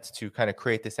attempt to kind of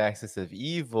create this axis of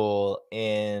evil,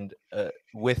 and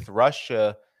with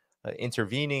Russia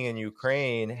intervening in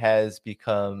Ukraine has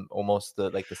become almost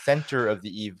like the center of the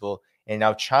evil, and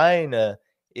now China,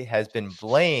 it has been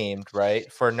blamed,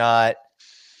 right, for not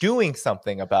doing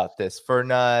something about this, for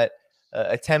not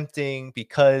attempting,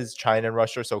 because China and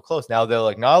Russia are so close. Now they'll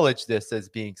acknowledge this as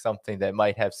being something that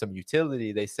might have some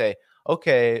utility. They say,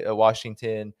 okay,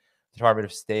 Washington, Department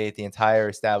of State, the entire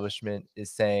establishment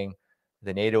is saying,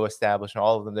 the NATO establishment,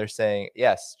 all of them, they're saying,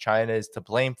 yes, China is to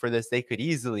blame for this. They could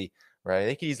easily, right?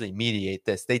 They could easily mediate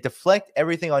this. They deflect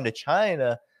everything onto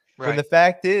China when Right. the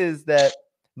fact is that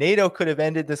NATO could have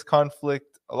ended this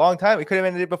conflict a long time. It could have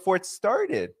ended it before it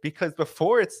started, because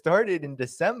before it started in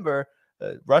December,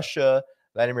 Russia,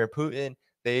 Vladimir Putin,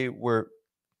 they were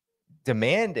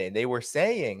demanding, they were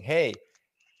saying, hey,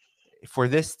 for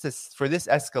this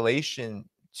escalation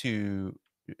to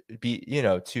be,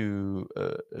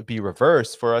 be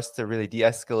reversed, for us to really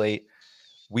de-escalate,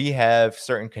 we have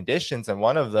certain conditions, and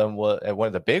one of them was, one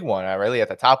of the big one, really at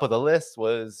the top of the list,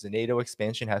 was the NATO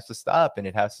expansion has to stop, and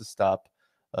it has to stop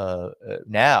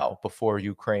now, before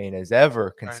Ukraine is ever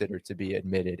Right. considered to be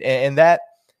admitted, and that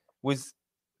was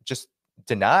just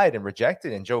denied and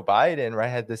rejected. And Joe Biden, right,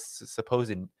 had this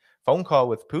supposed phone call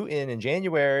with Putin in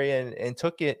January, and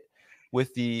took it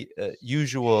with the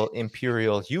usual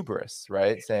imperial hubris,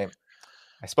 right, saying,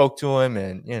 I spoke to him,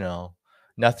 and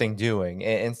nothing doing,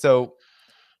 and so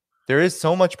there is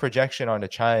so much projection onto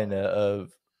China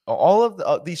of all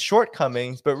of these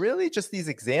shortcomings, but really just these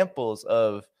examples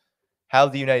of how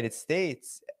the United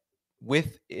States,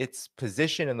 with its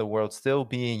position in the world still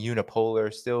being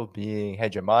unipolar, still being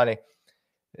hegemonic,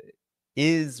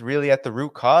 is really at the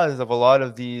root cause of a lot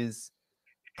of these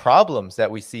problems that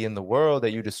we see in the world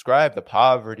that you described, the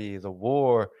poverty, the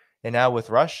war, and now with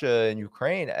Russia and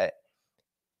Ukraine.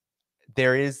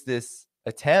 There is this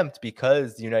attempt,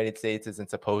 because the United States isn't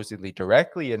supposedly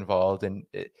directly involved, and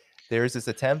there is this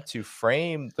attempt to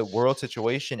frame the world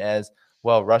situation as,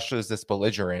 well, Russia is this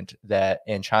belligerent, that,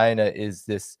 and China is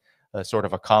this sort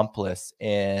of accomplice,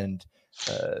 and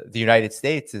the United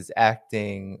States is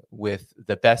acting with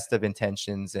the best of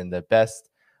intentions and the best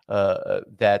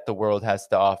that the world has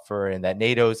to offer, and that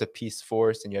NATO is a peace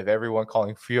force, and you have everyone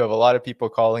calling for, you have a lot of people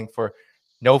calling for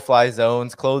no-fly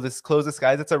zones, close the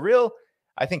skies. It's a real,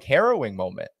 I think, harrowing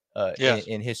moment Yes.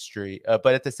 in history.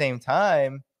 But at the same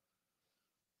time,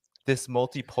 this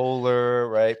multipolar,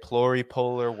 right,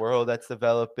 pluripolar world that's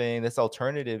developing, this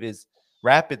alternative is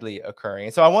rapidly occurring.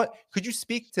 And so could you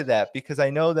speak to that? Because I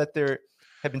know that there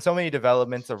have been so many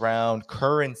developments around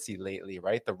currency lately,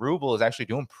 right? The ruble is actually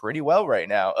doing pretty well right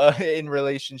now in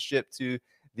relationship to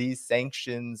these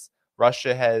sanctions.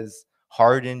 Russia has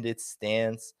hardened its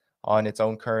stance on its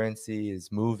own currency,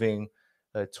 is moving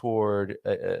toward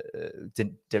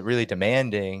really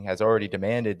demanding, has already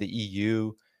demanded the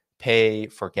EU pay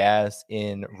for gas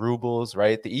in rubles,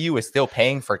 right? The EU is still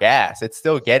paying for gas. It's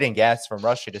still getting gas from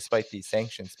Russia despite these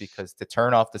sanctions, because to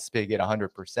turn off the spigot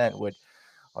 100% would,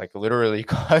 like, literally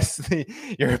cause the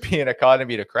European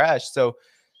economy to crash. So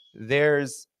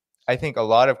there's, I think, a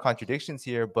lot of contradictions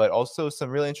here, but also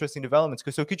some really interesting developments.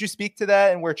 So could you speak to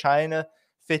that and where China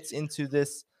fits into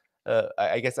this,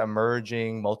 I guess,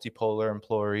 emerging multipolar and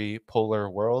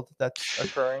pluripolar world that's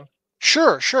occurring?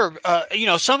 Sure, sure.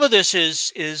 Some of this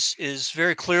is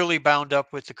very clearly bound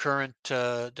up with the current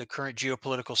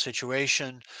geopolitical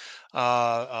situation.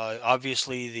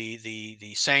 Obviously,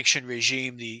 the sanction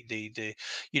regime, the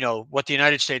what the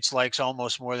United States likes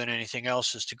almost more than anything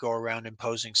else is to go around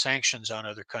imposing sanctions on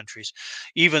other countries,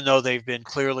 even though they've been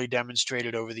clearly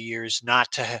demonstrated over the years not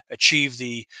to achieve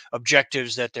the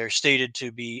objectives that they're stated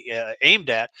to be aimed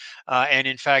at, and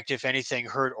in fact, if anything,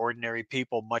 hurt ordinary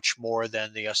people much more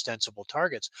than the ostensible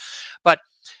targets. But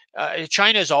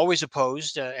China has always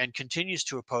opposed and continues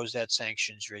to oppose that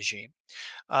sanctions regime.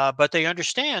 But they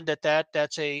understand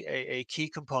that's a key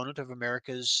component of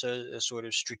America's sort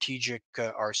of strategic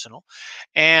arsenal.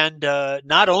 And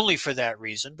not only for that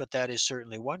reason, but that is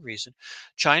certainly one reason,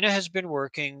 China has been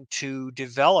working to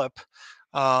develop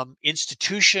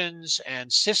institutions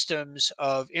and systems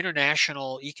of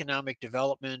international economic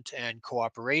development and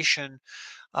cooperation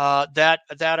that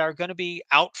are going to be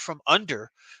out from under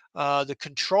the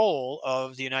control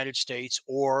of the United States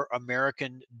or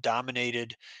American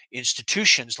dominated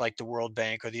institutions like the World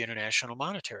Bank or the International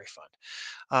Monetary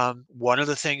Fund. One of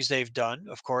the things they've done,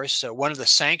 of course, one of the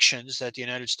sanctions that the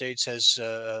United States has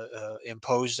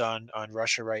imposed on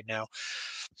Russia right now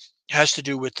has to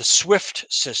do with the SWIFT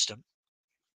system,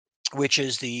 which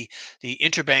is the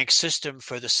interbank system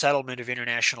for the settlement of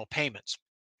international payments.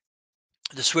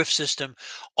 the SWIFT system,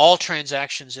 all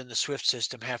transactions in the SWIFT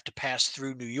system have to pass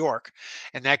through New York,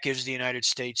 and that gives the United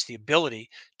States the ability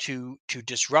to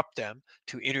disrupt them,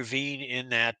 to intervene in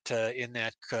that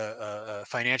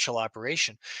financial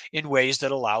operation in ways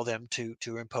that allow them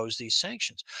to impose these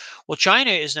sanctions. Well,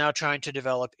 China is now trying to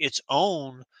develop its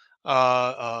own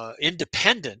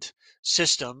independent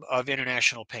system of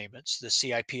international payments, the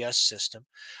CIPS system.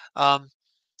 Um,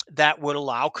 that would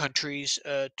allow countries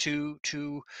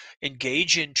to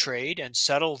engage in trade and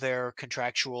settle their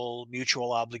contractual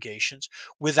mutual obligations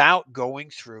without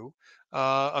going through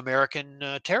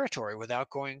American territory, without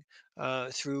going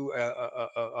through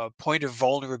a point of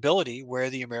vulnerability where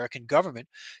the American government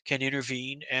can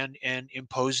intervene and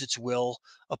impose its will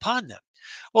upon them.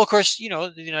 Well, of course,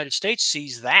 the United States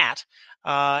sees that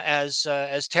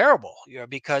as terrible,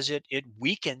 because it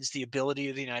weakens the ability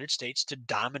of the United States to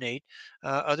dominate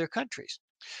other countries.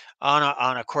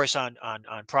 On of course, on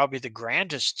probably the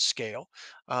grandest scale,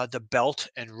 the Belt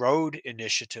and Road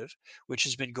Initiative, which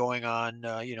has been going on,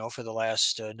 for the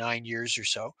last 9 years or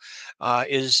so,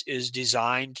 is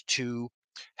designed to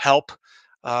help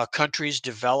countries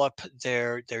develop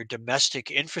their domestic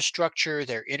infrastructure,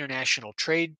 their international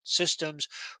trade systems,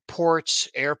 ports,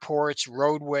 airports,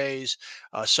 roadways,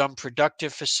 some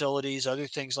productive facilities, other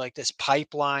things like this,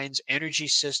 pipelines, energy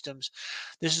systems.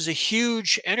 This is a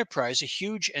huge enterprise, a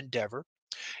huge endeavor.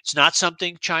 It's not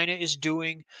something China is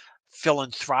doing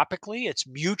philanthropically. It's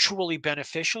mutually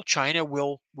beneficial. China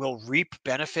will reap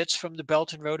benefits from the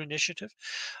Belt and Road Initiative.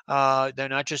 They're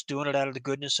not just doing it out of the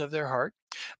goodness of their heart,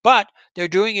 but they're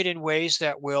doing it in ways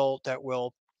that will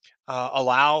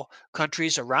allow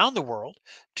countries around the world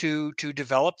to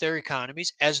develop their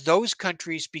economies. As those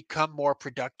countries become more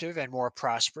productive and more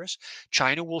prosperous,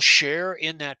 China will share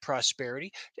in that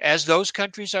prosperity, as those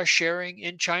countries are sharing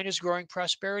in China's growing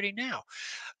prosperity now.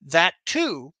 That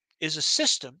too is a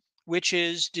system which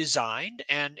is designed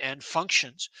and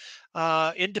functions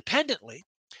independently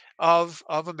of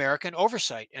American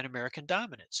oversight and American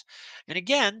dominance. And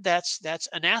again, that's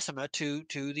anathema to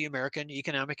the American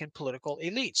economic and political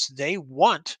elites. They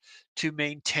want to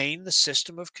maintain the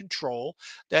system of control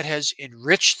that has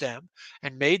enriched them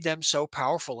and made them so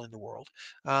powerful in the world,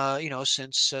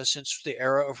 since the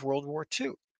era of World War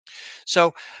II.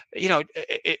 So,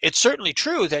 it's certainly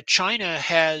true that China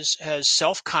has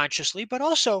self-consciously, but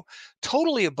also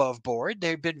totally above board.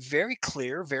 They've been very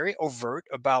clear, very overt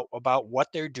about what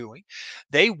they're doing.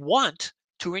 They want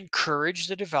to encourage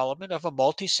the development of a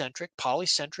multicentric,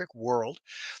 polycentric world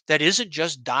that isn't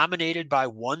just dominated by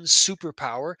one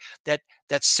superpower that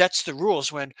sets the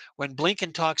rules. When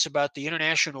Blinken talks about the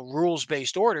international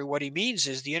rules-based order, what he means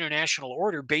is the international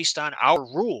order based on our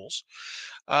rules,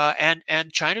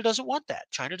 and China doesn't want that.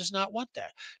 China does not want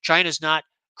that. China's not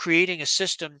creating a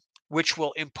system which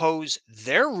will impose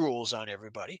their rules on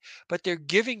everybody, but they're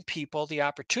giving people the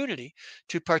opportunity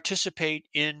to participate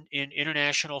in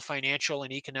international financial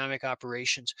and economic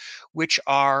operations, which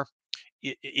are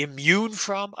immune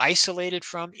from, isolated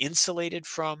from, insulated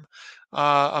from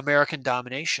American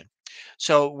domination.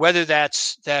 So whether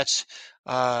that's the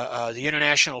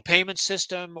international payment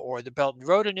system, or the Belt and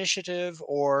Road Initiative,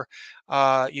 or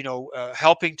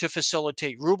helping to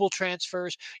facilitate ruble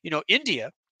transfers,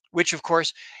 India, which of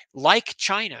course, like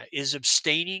China, is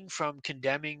abstaining from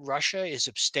condemning Russia, is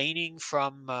abstaining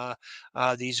from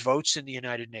these votes in the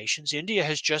United Nations. India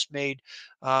has just made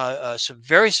some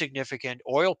very significant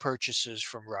oil purchases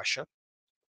from Russia,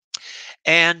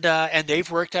 and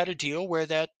they've worked out a deal where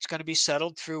that's going to be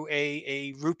settled through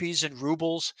a rupees and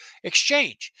rubles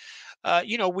exchange.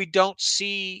 We don't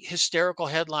see hysterical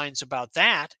headlines about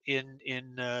that in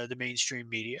the mainstream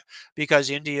media,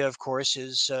 because India, of course,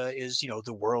 is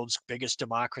the world's biggest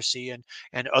democracy,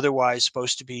 and otherwise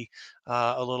supposed to be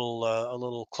a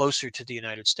little closer to the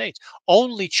United States.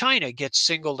 Only China gets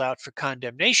singled out for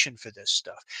condemnation for this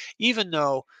stuff, even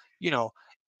though you know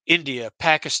India,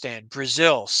 Pakistan,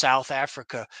 Brazil, South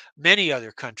Africa, many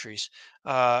other countries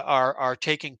are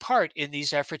taking part in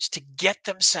these efforts to get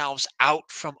themselves out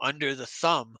from under the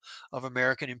thumb of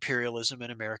American imperialism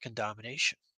and American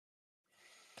domination.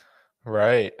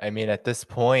 Right. I mean, at this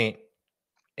point,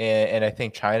 and I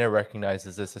think China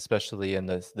recognizes this, especially in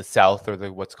the South, or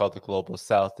the what's called the global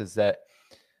South, is that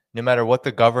no matter what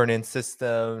the governance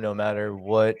system, no matter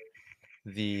what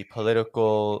the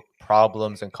political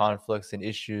problems and conflicts and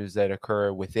issues that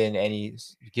occur within any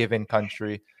given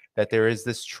country, that there is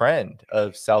this trend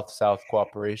of South-South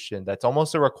cooperation that's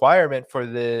almost a requirement for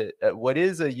the what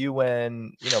is a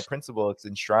UN principle. It's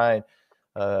enshrined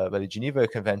by the Geneva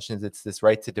Conventions. It's this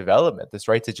right to development, this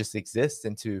right to just exist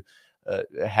and to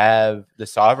have the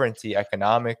sovereignty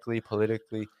economically,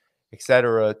 politically,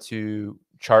 etc., to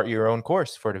chart your own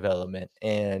course for development.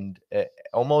 And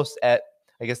almost at,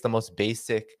 I guess, the most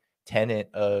basic tenet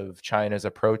of China's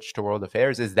approach to world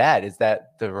affairs is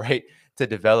that the right to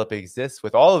develop exists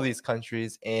with all of these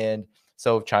countries. And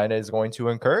so China is going to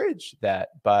encourage that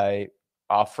by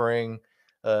offering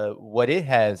what it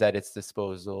has at its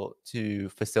disposal to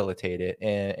facilitate it.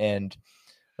 And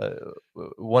uh,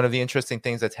 one of the interesting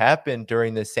things that's happened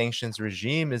during the sanctions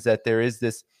regime is that there is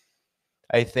this,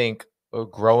 I think, a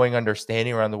growing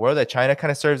understanding around the world that China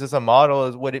kind of serves as a model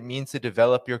of what it means to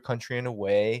develop your country in a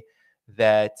way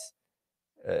that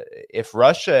if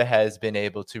Russia has been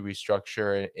able to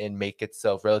restructure and make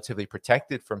itself relatively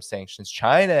protected from sanctions,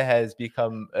 China has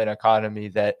become an economy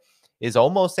that is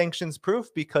almost sanctions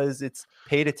proof because it's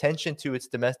paid attention to its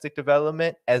domestic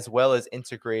development as well as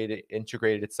integrated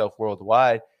itself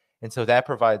worldwide. And so that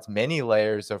provides many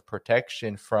layers of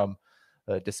protection from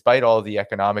despite all the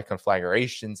economic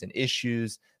conflagrations and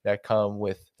issues that come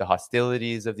with the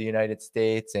hostilities of the United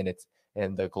States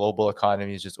and the global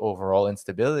economy's just overall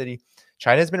instability,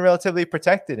 China has been relatively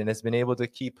protected and has been able to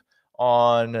keep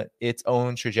on its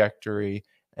own trajectory.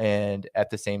 And at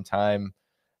the same time,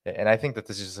 and I think that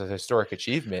this is a historic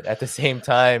achievement, at the same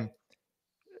time,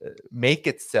 make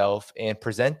itself and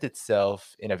present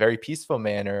itself in a very peaceful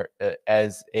manner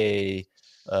as a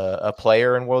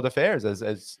player in world affairs,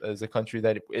 as a country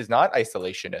that is not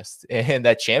isolationist and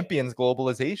that champions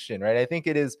globalization. Right? I think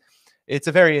it's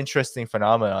a very interesting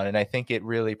phenomenon, and I think it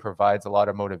really provides a lot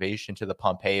of motivation to the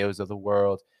Pompeos of the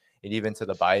world, and even to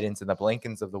the Bidens and the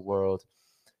Blinkens of the world,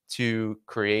 to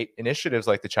create initiatives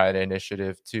like the China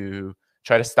Initiative to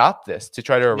try to stop this, to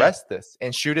try to Yeah, arrest this,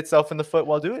 and shoot itself in the foot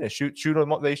while doing it.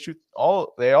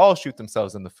 They all shoot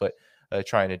themselves in the foot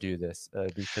trying to do this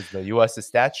because the U.S.'s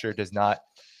stature does not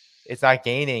it's not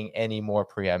gaining any more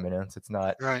preeminence. It's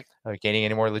not right. gaining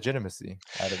any more legitimacy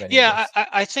out of any of Yeah, this.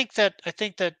 I think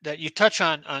that you touch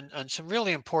on some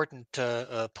really important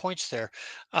points there.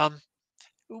 Um,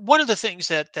 One of the things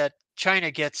that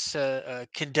China gets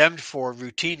condemned for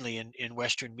routinely in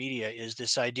Western media is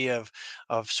this idea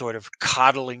of sort of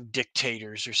coddling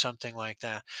dictators or something like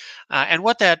that, and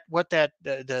what that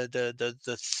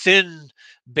the thin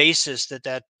basis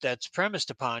that's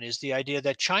premised upon is the idea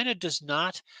that China does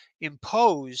not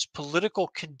impose political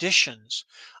conditions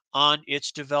on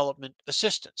its development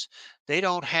assistance. They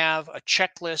don't have a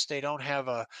checklist. They don't have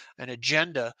an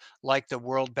agenda like the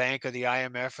World Bank or the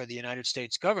IMF or the United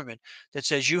States government that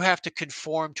says you have to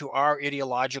conform to our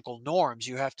ideological norms.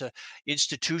 You have to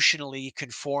institutionally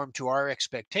conform to our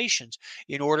expectations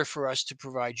in order for us to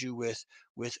provide you with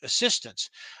assistance.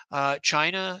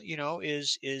 China,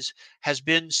 is has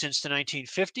been since the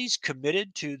 1950s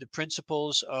committed to the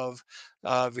principles of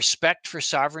respect for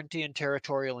sovereignty and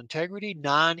territorial integrity,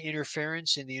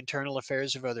 non-interference in the internal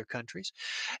affairs of other countries,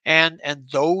 and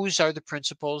those are the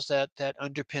principles that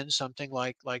underpin something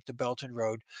like the Belt and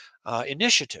Road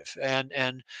Initiative.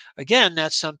 And again,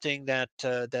 that's something that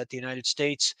the United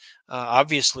States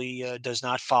obviously does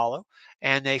not follow,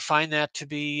 and they find that to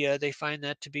be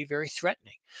very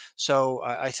threatening. So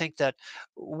I think that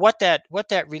what that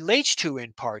relates to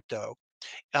in part, though,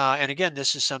 and again,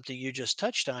 this is something you just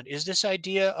touched on, is this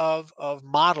idea of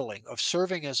modeling, of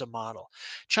serving as a model.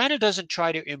 China doesn't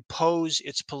try to impose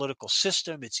its political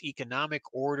system, its economic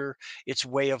order, its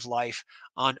way of life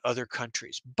on other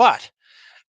countries. But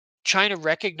China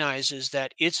recognizes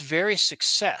that its very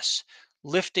success,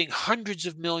 lifting hundreds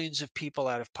of millions of people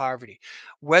out of poverty,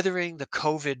 weathering the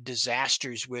COVID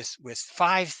disasters with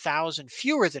 5,000,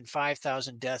 fewer than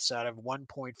 5,000 deaths out of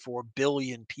 1.4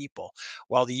 billion people,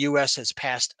 while the US has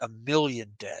passed a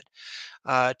million dead,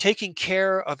 taking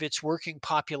care of its working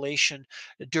population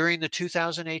during the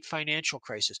 2008 financial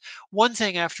crisis. One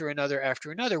thing after another,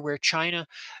 where China,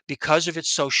 because of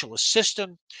its socialist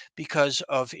system, because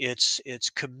of its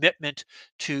commitment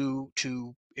to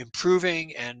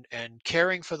improving and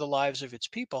caring for the lives of its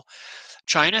people,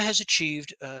 China has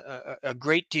achieved a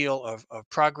great deal of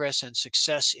progress and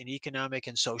success in economic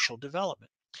and social development.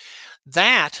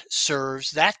 That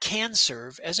can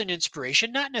serve as an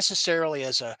inspiration, not necessarily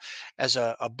as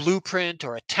a blueprint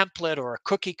or a template or a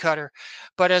cookie cutter,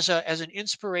 but as an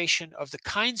inspiration of the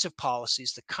kinds of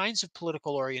policies, the kinds of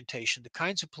political orientation, the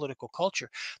kinds of political culture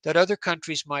that other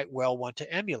countries might well want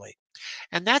to emulate.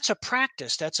 And that's a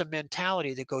practice, that's a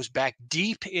mentality that goes back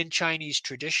deep in Chinese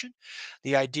tradition.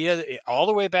 The idea that all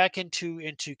the way back into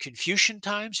Confucian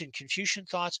times and Confucian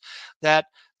thoughts, that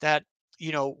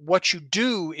what you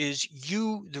do is,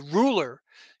 the ruler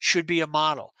should be a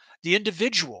model. The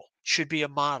individual should be a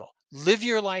model. live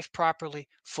your life properly,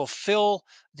 fulfill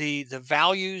the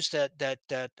values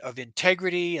that of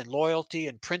integrity and loyalty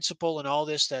and principle and all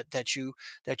this that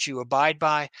you abide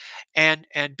by, and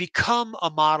become a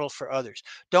model for others.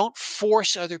 Don't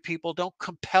force other people, don't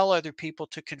compel other people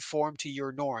to conform to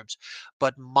your norms,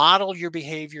 but model your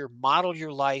behavior, model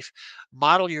your life,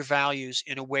 model your values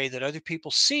in a way that other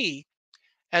people see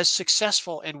as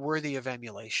successful and worthy of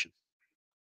emulation.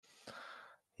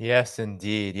 Yes,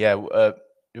 indeed. Yeah,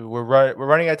 we're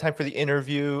running out of time for the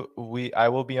interview. I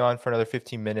will be on for another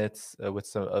 15 minutes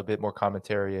with a bit more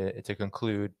commentary to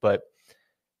conclude, but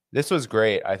this was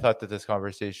great. I thought that this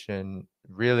conversation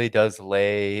really does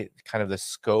lay kind of the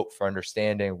scope for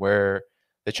understanding where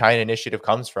the China Initiative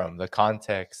comes from, the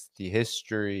context, the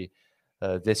history,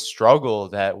 this struggle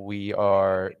that we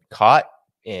are caught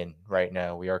in right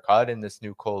now. We are caught in this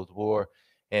new Cold War,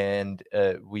 and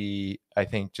I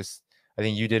think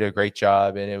you did a great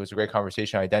job, and it was a great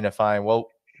conversation identifying, well,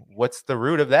 what's the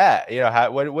root of that?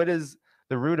 What is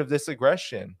the root of this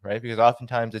aggression, right? Because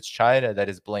oftentimes it's China that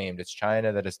is blamed, it's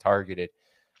China that is targeted,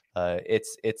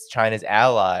 it's China's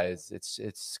allies,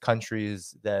 it's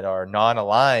countries that are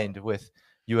non-aligned with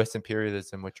U.S.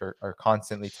 imperialism, which are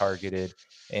constantly targeted.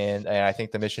 And I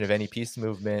think the mission of any peace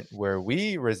movement where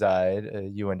we reside,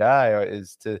 you and I,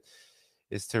 is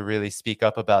to really speak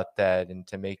up about that and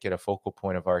to make it a focal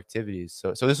point of our activities.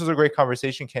 So this was a great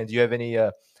conversation, Ken. Do you have any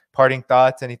parting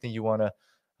thoughts? Anything you want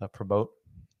to promote?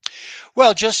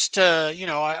 Well, just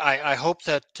I hope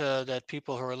that that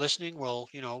people who are listening will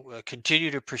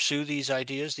continue to pursue these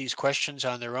ideas, these questions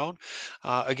on their own.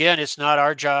 Again, it's not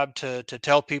our job to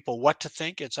tell people what to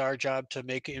think. It's our job to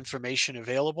make information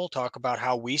available, talk about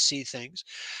how we see things.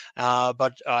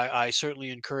 But I certainly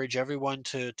encourage everyone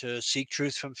to seek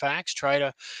truth from facts. Try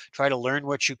to learn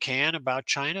what you can about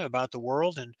China, about the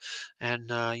world, and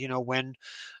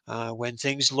when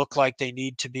things look like they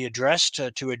need to be addressed,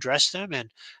 to address them, and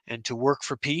to work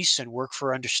for peace and work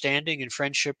for understanding and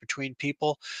friendship between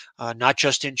people, not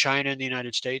just in China and the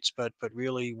United States, but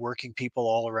really working people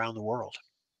all around the world.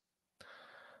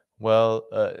 Well,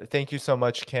 thank you so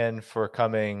much, Ken, for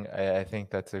coming. I think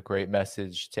that's a great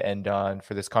message to end on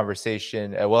for this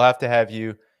conversation. We'll have to have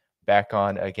you back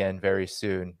on again very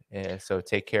soon. So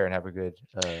take care and have a good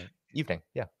evening.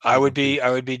 Yeah, evening to you.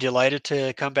 I would be delighted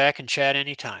to come back and chat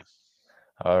anytime.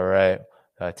 All right.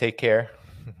 Take care.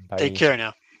 Take Bye. care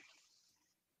now.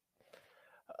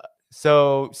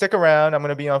 So stick around. I'm going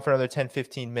to be on for another 10,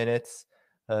 15 minutes.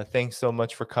 Thanks so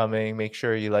much for coming. Make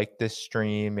sure you like this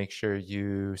stream. Make sure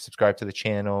you subscribe to the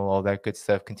channel, all that good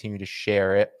stuff. Continue to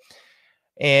share it.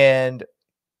 And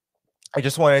I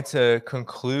just wanted to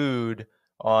conclude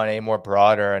on a more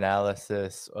broader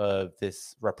analysis of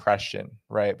this repression,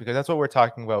 right? Because that's what we're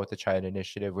talking about with the China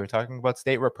Initiative. We're talking about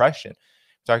state repression.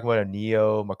 We're talking about a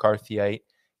neo McCarthyite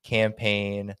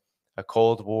campaign, a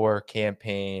Cold War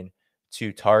campaign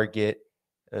to target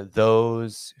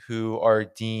those who are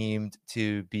deemed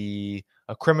to be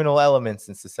criminal elements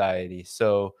in society.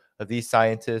 So, of these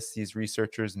scientists, these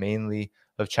researchers, mainly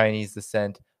of Chinese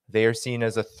descent, they are seen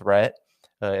as a threat,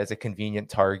 as a convenient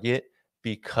target,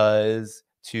 because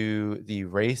to the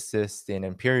racist and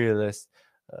imperialist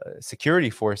security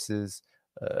forces,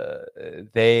 uh,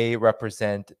 they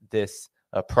represent this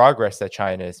progress that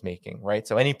China is making, right?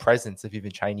 So any presence of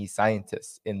even Chinese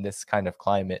scientists in this kind of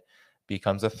climate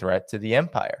becomes a threat to the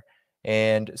empire.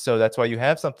 And so that's why you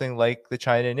have something like the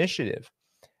China Initiative.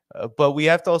 But we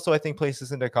have to also, I think, place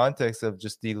this into context of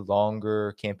just the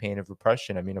longer campaign of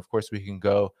repression. I mean, of course, we can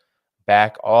go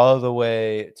back all the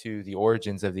way to the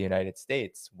origins of the United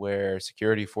States, where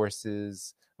security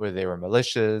forces, whether they were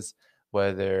militias,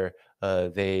 whether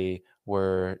they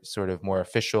were sort of more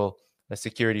official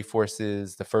security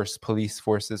forces, the first police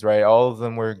forces, right? All of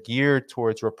them were geared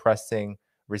towards repressing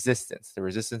resistance, the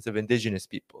resistance of indigenous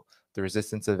people, the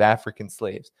resistance of African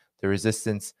slaves, the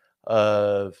resistance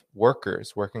of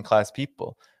workers, working class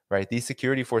people, right? These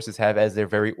security forces have as their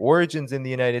very origins in the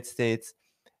United States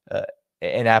uh,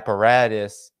 an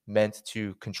apparatus meant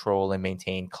to control and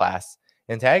maintain class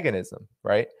antagonism,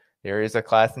 right? There is a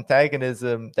class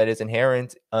antagonism that is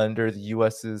inherent under the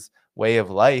US's way of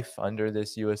life, under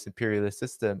this US imperialist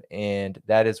system. And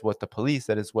that is what the police,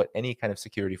 that is what any kind of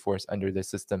security force under this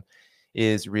system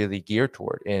is really geared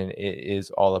toward. And it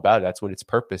is all about. That's what its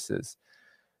purpose is.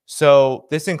 So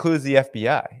this includes the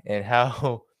FBI and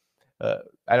how uh,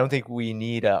 I don't think we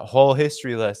need a whole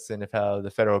history lesson of how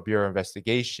the Federal Bureau of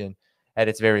Investigation, at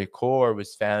its very core,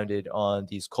 was founded on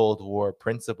these Cold War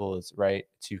principles, right?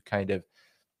 To kind of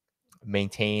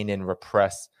maintain and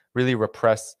repress, really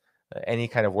repress any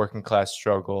kind of working class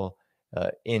struggle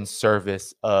in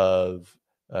service of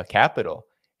capital.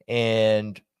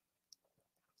 And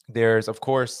there's, of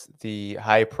course, the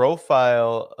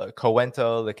high-profile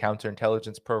COINTEL, the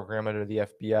counterintelligence program under the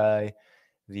FBI,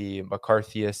 the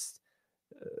McCarthyist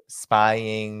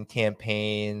spying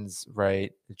campaigns,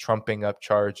 right? Trumping up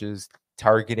charges,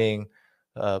 targeting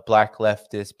black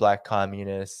leftists, black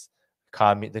communists,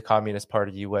 the Communist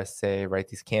Party USA, right?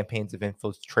 These campaigns of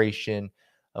infiltration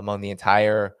among the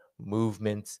entire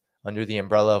movement under the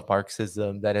umbrella of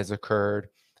Marxism that has occurred.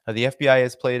 The FBI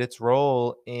has played its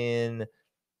role in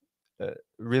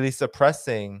really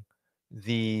suppressing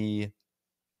the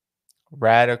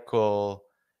radical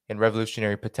and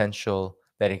revolutionary potential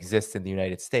that exists in the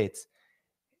United States.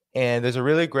 And there's a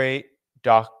really great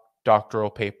doctoral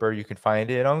paper. You can find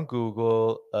it on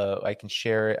Google. I can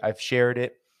share it. I've shared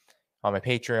it on my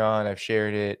Patreon. I've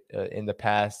shared it in the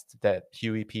past that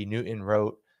Huey P. Newton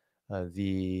wrote,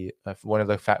 one of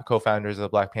the co-founders of the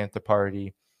Black Panther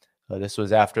Party. This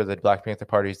was after the Black Panther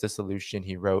Party's dissolution.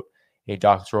 He wrote a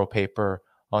doctoral paper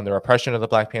on the repression of the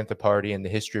Black Panther Party and the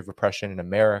history of repression in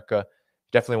America.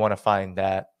 Definitely want to find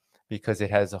that because it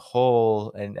has a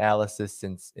whole analysis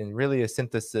and really a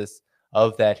synthesis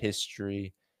of that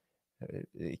history,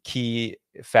 key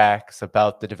facts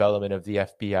about the development of the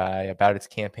FBI, about its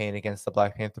campaign against the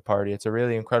Black Panther Party. It's a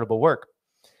really incredible work.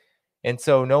 And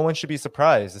so no one should be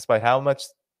surprised, despite how much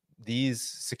these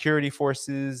security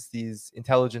forces, these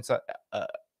intelligence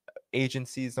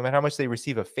agencies, no matter how much they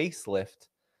receive a facelift,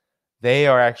 they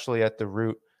are actually at the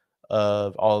root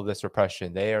of all of this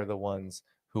repression. They are the ones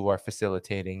who are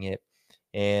facilitating it.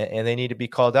 And they need to be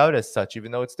called out as such,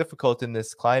 even though it's difficult in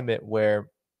this climate where,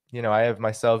 I have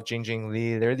myself, Jingjing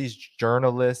Li. There are these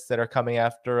journalists that are coming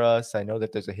after us. I know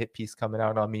that there's a hit piece coming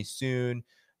out on me soon.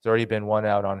 There's already been one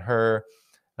out on her.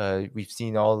 We've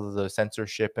seen all of the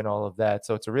censorship and all of that.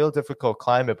 So it's a real difficult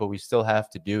climate, but we still have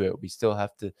to do it. We still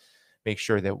have to make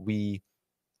sure that we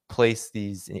place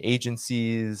these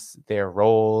agencies, their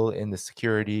role in the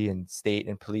security and state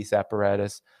and police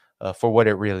apparatus for what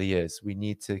it really is. We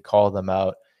need to call them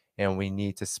out, and we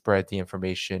need to spread the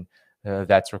information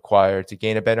that's required to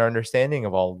gain a better understanding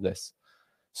of all of this.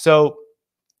 So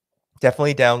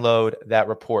definitely download that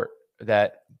report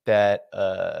that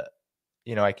I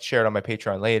can share it on my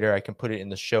Patreon later. I can put it in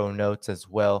the show notes as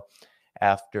well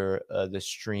after the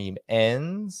stream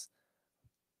ends.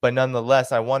 But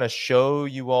nonetheless, I want to show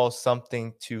you all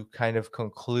something to kind of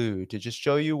conclude, to just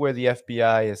show you where the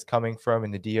FBI is coming from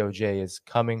and the DOJ is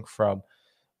coming from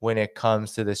when it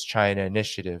comes to this China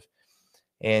initiative.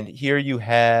 And here you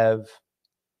have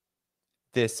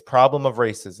this problem of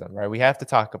racism, right? We have to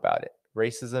talk about it.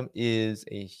 Racism is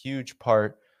a huge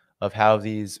part of how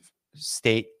these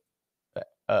state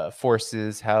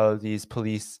forces, how these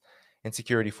police and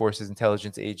security forces,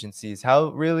 intelligence agencies, how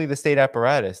really the state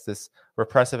apparatus, this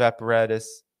repressive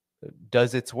apparatus,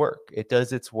 does its work. It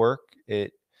does its work.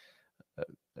 It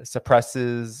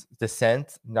suppresses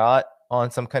dissent, not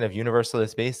on some kind of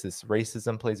universalist basis.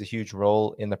 Racism plays a huge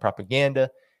role in the propaganda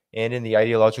and in the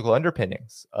ideological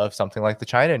underpinnings of something like the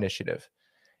China Initiative.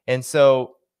 And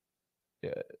so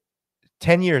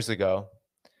 10 years ago,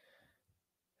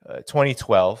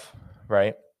 2012,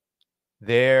 right,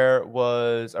 there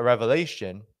was a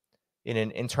revelation in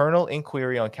an internal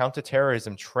inquiry on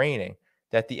counterterrorism training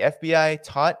that the FBI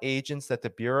taught agents that the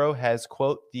Bureau has,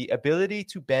 quote, the ability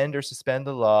to bend or suspend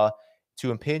the law to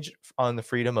impinge on the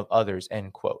freedom of others,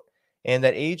 end quote. And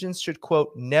that agents should,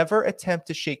 quote, never attempt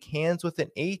to shake hands with an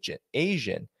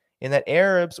Asian, and that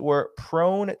Arabs were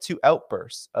prone to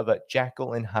outbursts of a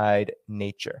Jekyll and Hyde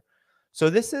nature.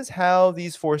 So this is how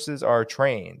these forces are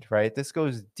trained, right? This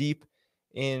goes deep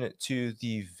into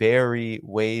the very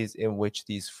ways in which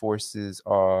these forces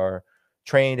are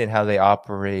trained and how they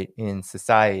operate in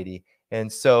society.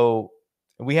 And so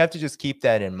we have to just keep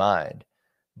that in mind,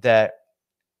 that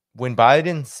when Joe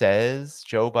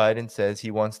Biden says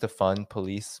he wants to fund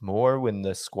police more, when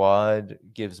the squad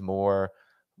gives more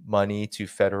money to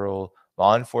federal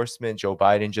law enforcement, Joe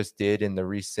Biden just did in the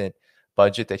recent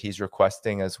budget that he's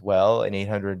requesting as well, an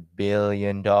 $800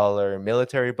 billion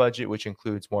military budget, which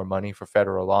includes more money for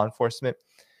federal law enforcement.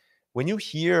 When you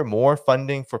hear more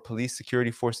funding for police,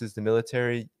 security forces, the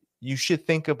military, you should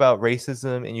think about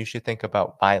racism and you should think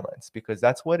about violence, because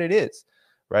that's what it is,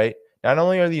 right? Not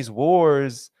only are these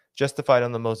wars justified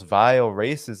on the most vile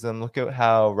racism, look at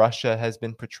how Russia has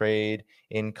been portrayed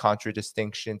in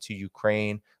contradistinction to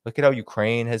Ukraine. Look at how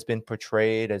Ukraine has been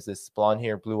portrayed as this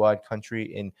blonde-haired, blue-eyed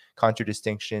country in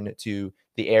contradistinction to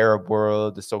the Arab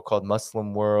world, the so-called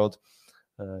Muslim world,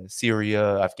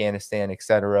 Syria, Afghanistan,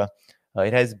 etc.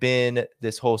 It has been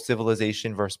this whole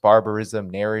civilization versus barbarism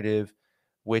narrative,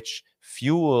 which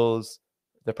fuels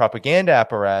the propaganda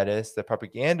apparatus, the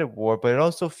propaganda war, but it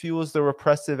also fuels the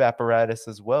repressive apparatus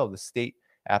as well, the state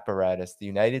apparatus. The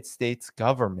United States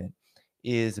government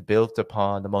is built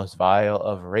upon the most vile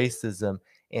of racism,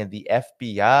 and the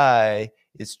FBI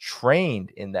is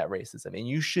trained in that racism. And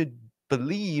you should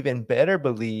believe and better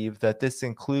believe that this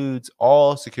includes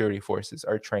all security forces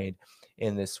are trained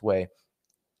in this way.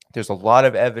 There's a lot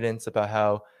of evidence about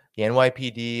how the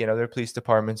NYPD and other police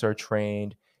departments are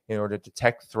trained in order to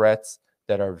detect threats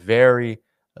that are very,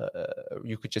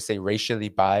 you could just say racially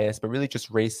biased, but really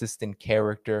just racist in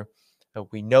character.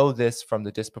 We know this from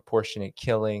the disproportionate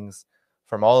killings,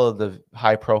 from all of the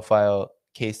high profile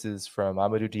cases from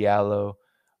Amadou Diallo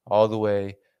all the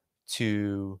way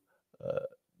to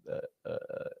uh,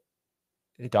 uh,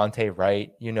 Dante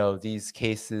Wright, these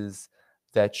cases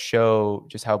that show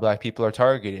just how Black people are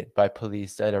targeted by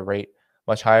police at a rate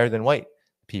much higher than white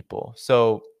people.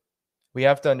 So we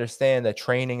have to understand that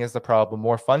training is the problem,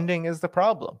 more funding is the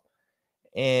problem,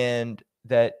 and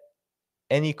that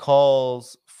any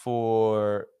calls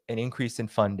for an increase in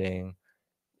funding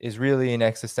is really an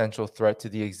existential threat to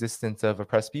the existence of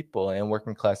oppressed people and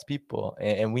working class people.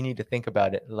 And we need to think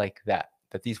about it like that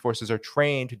these forces are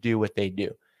trained to do what they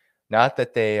do. Not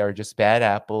that they are just bad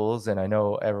apples. And I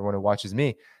know everyone who watches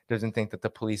me doesn't think that the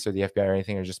police or the FBI or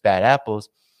anything are just bad apples.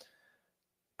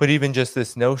 But even just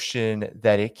this notion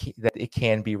that it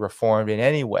can be reformed in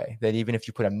any way, that even if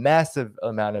you put a massive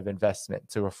amount of investment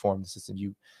to reform the system,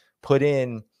 you put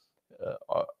in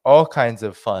all kinds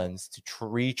of funds to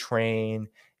retrain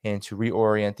and to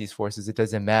reorient these forces, it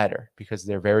doesn't matter, because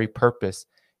their very purpose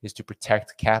is to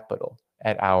protect capital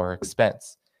at our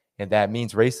expense. And that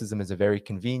means racism is a very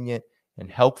convenient and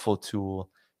helpful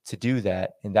tool to do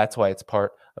that. And that's why it's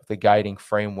part of the guiding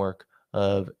framework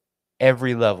of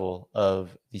every level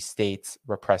of the state's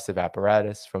repressive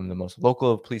apparatus, from the most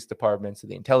local police departments to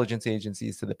the intelligence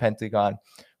agencies to the Pentagon.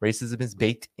 Racism is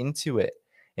baked into it.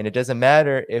 And it doesn't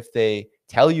matter if they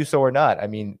tell you so or not. I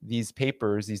mean, these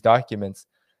papers, these documents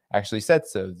actually said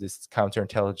so. This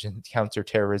counterintelligence,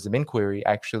 counterterrorism inquiry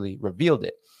actually revealed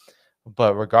it.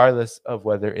 But regardless of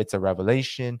whether it's a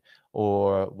revelation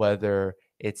or whether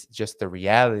it's just the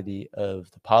reality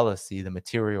of the policy, the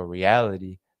material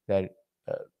reality that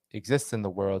exists in the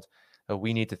world,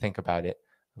 we need to think about it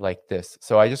like this.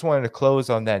 So I just wanted to close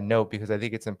on that note, because I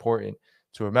think it's important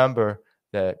to remember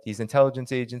that these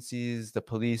intelligence agencies, the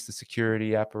police, the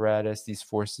security apparatus, these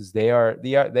forces, they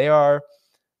are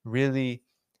really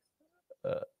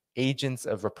agents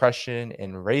of repression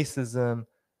and racism,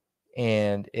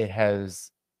 and it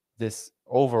has this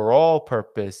overall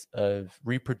purpose of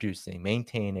reproducing,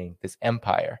 maintaining this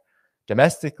empire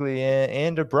domestically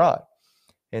and abroad.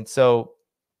 And so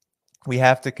we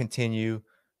have to continue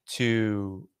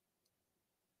to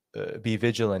be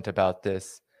vigilant about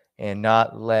this and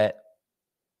not let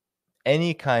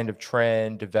any kind of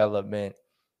trend development,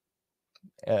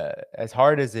 as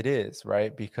hard as it is,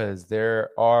 right? Because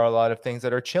there are a lot of things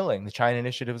that are chilling. The China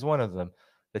Initiative is one of them.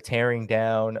 The tearing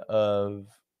down of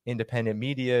independent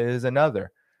media is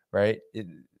another, right?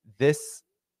 This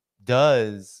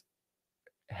does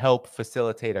help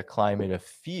facilitate a climate of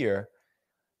fear,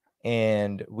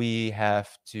 and we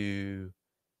have to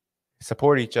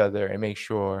support each other and make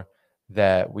sure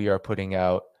that we are putting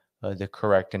out the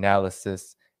correct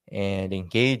analysis and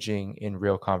engaging in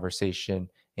real conversation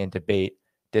and debate,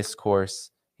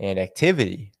 discourse, and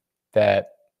activity that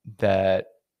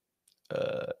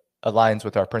uh, aligns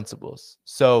with our principles.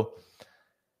 So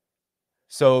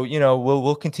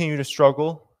we'll continue to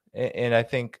struggle, and I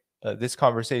think this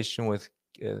conversation with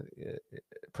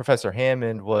Professor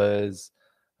Hammond was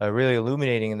really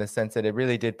illuminating, in the sense that it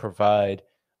really did provide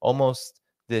almost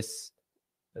this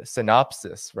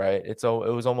synopsis, right? It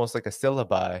was almost like a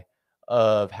syllabi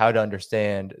of how to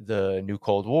understand the new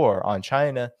Cold War on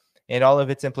China and all of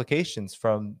its implications,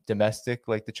 from domestic,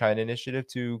 like the China Initiative,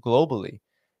 to globally,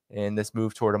 in this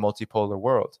move toward a multipolar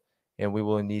world. And we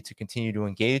will need to continue to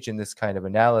engage in this kind of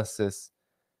analysis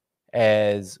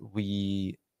as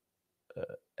we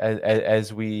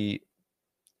as we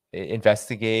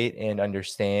investigate and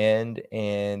understand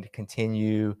and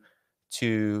continue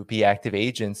to be active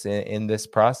agents in this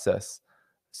process.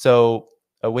 So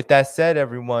with that said,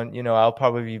 everyone, I'll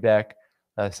probably be back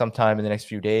sometime in the next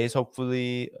few days,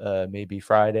 hopefully, maybe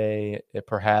Friday,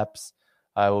 perhaps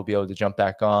I will be able to jump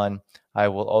back on. I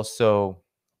will also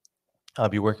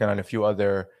be working on a few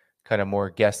other kind of more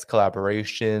guest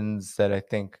collaborations that I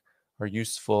think are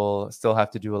useful. Still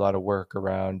have to do a lot of work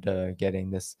around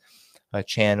getting this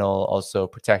channel also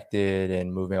protected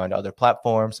and moving on to other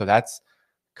platforms. So that's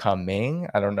coming.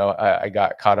 I don't know. I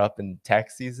got caught up in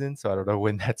tax season, so I don't know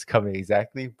when that's coming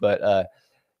exactly. But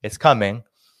it's coming.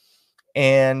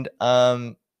 And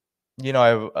I'll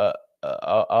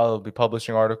be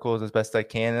publishing articles as best I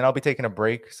can, and I'll be taking a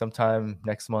break sometime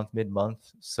next month,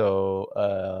 mid-month.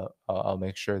 So I'll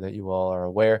make sure that you all are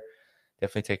aware.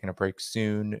 Definitely taking a break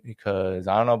soon, because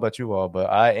I don't know about you all,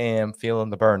 but I am feeling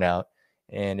the burnout,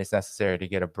 and it's necessary to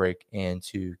get a break and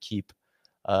to keep,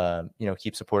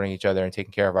 keep supporting each other and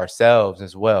taking care of ourselves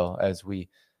as well, as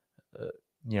uh,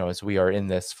 as we are in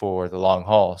this for the long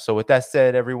haul. So with that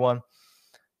said, everyone,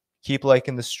 keep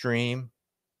liking the stream,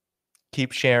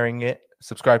 keep sharing it,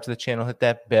 subscribe to the channel, hit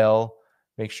that bell,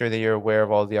 make sure that you're aware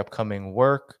of all the upcoming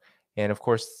work. And of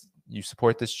course, you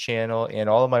support this channel and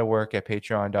all of my work at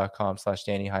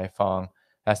patreon.com/Danny Haiphong.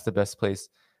 That's the best place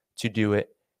to do it.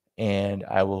 And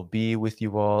I will be with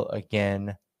you all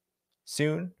again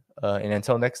soon. And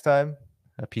until next time,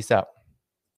 peace out.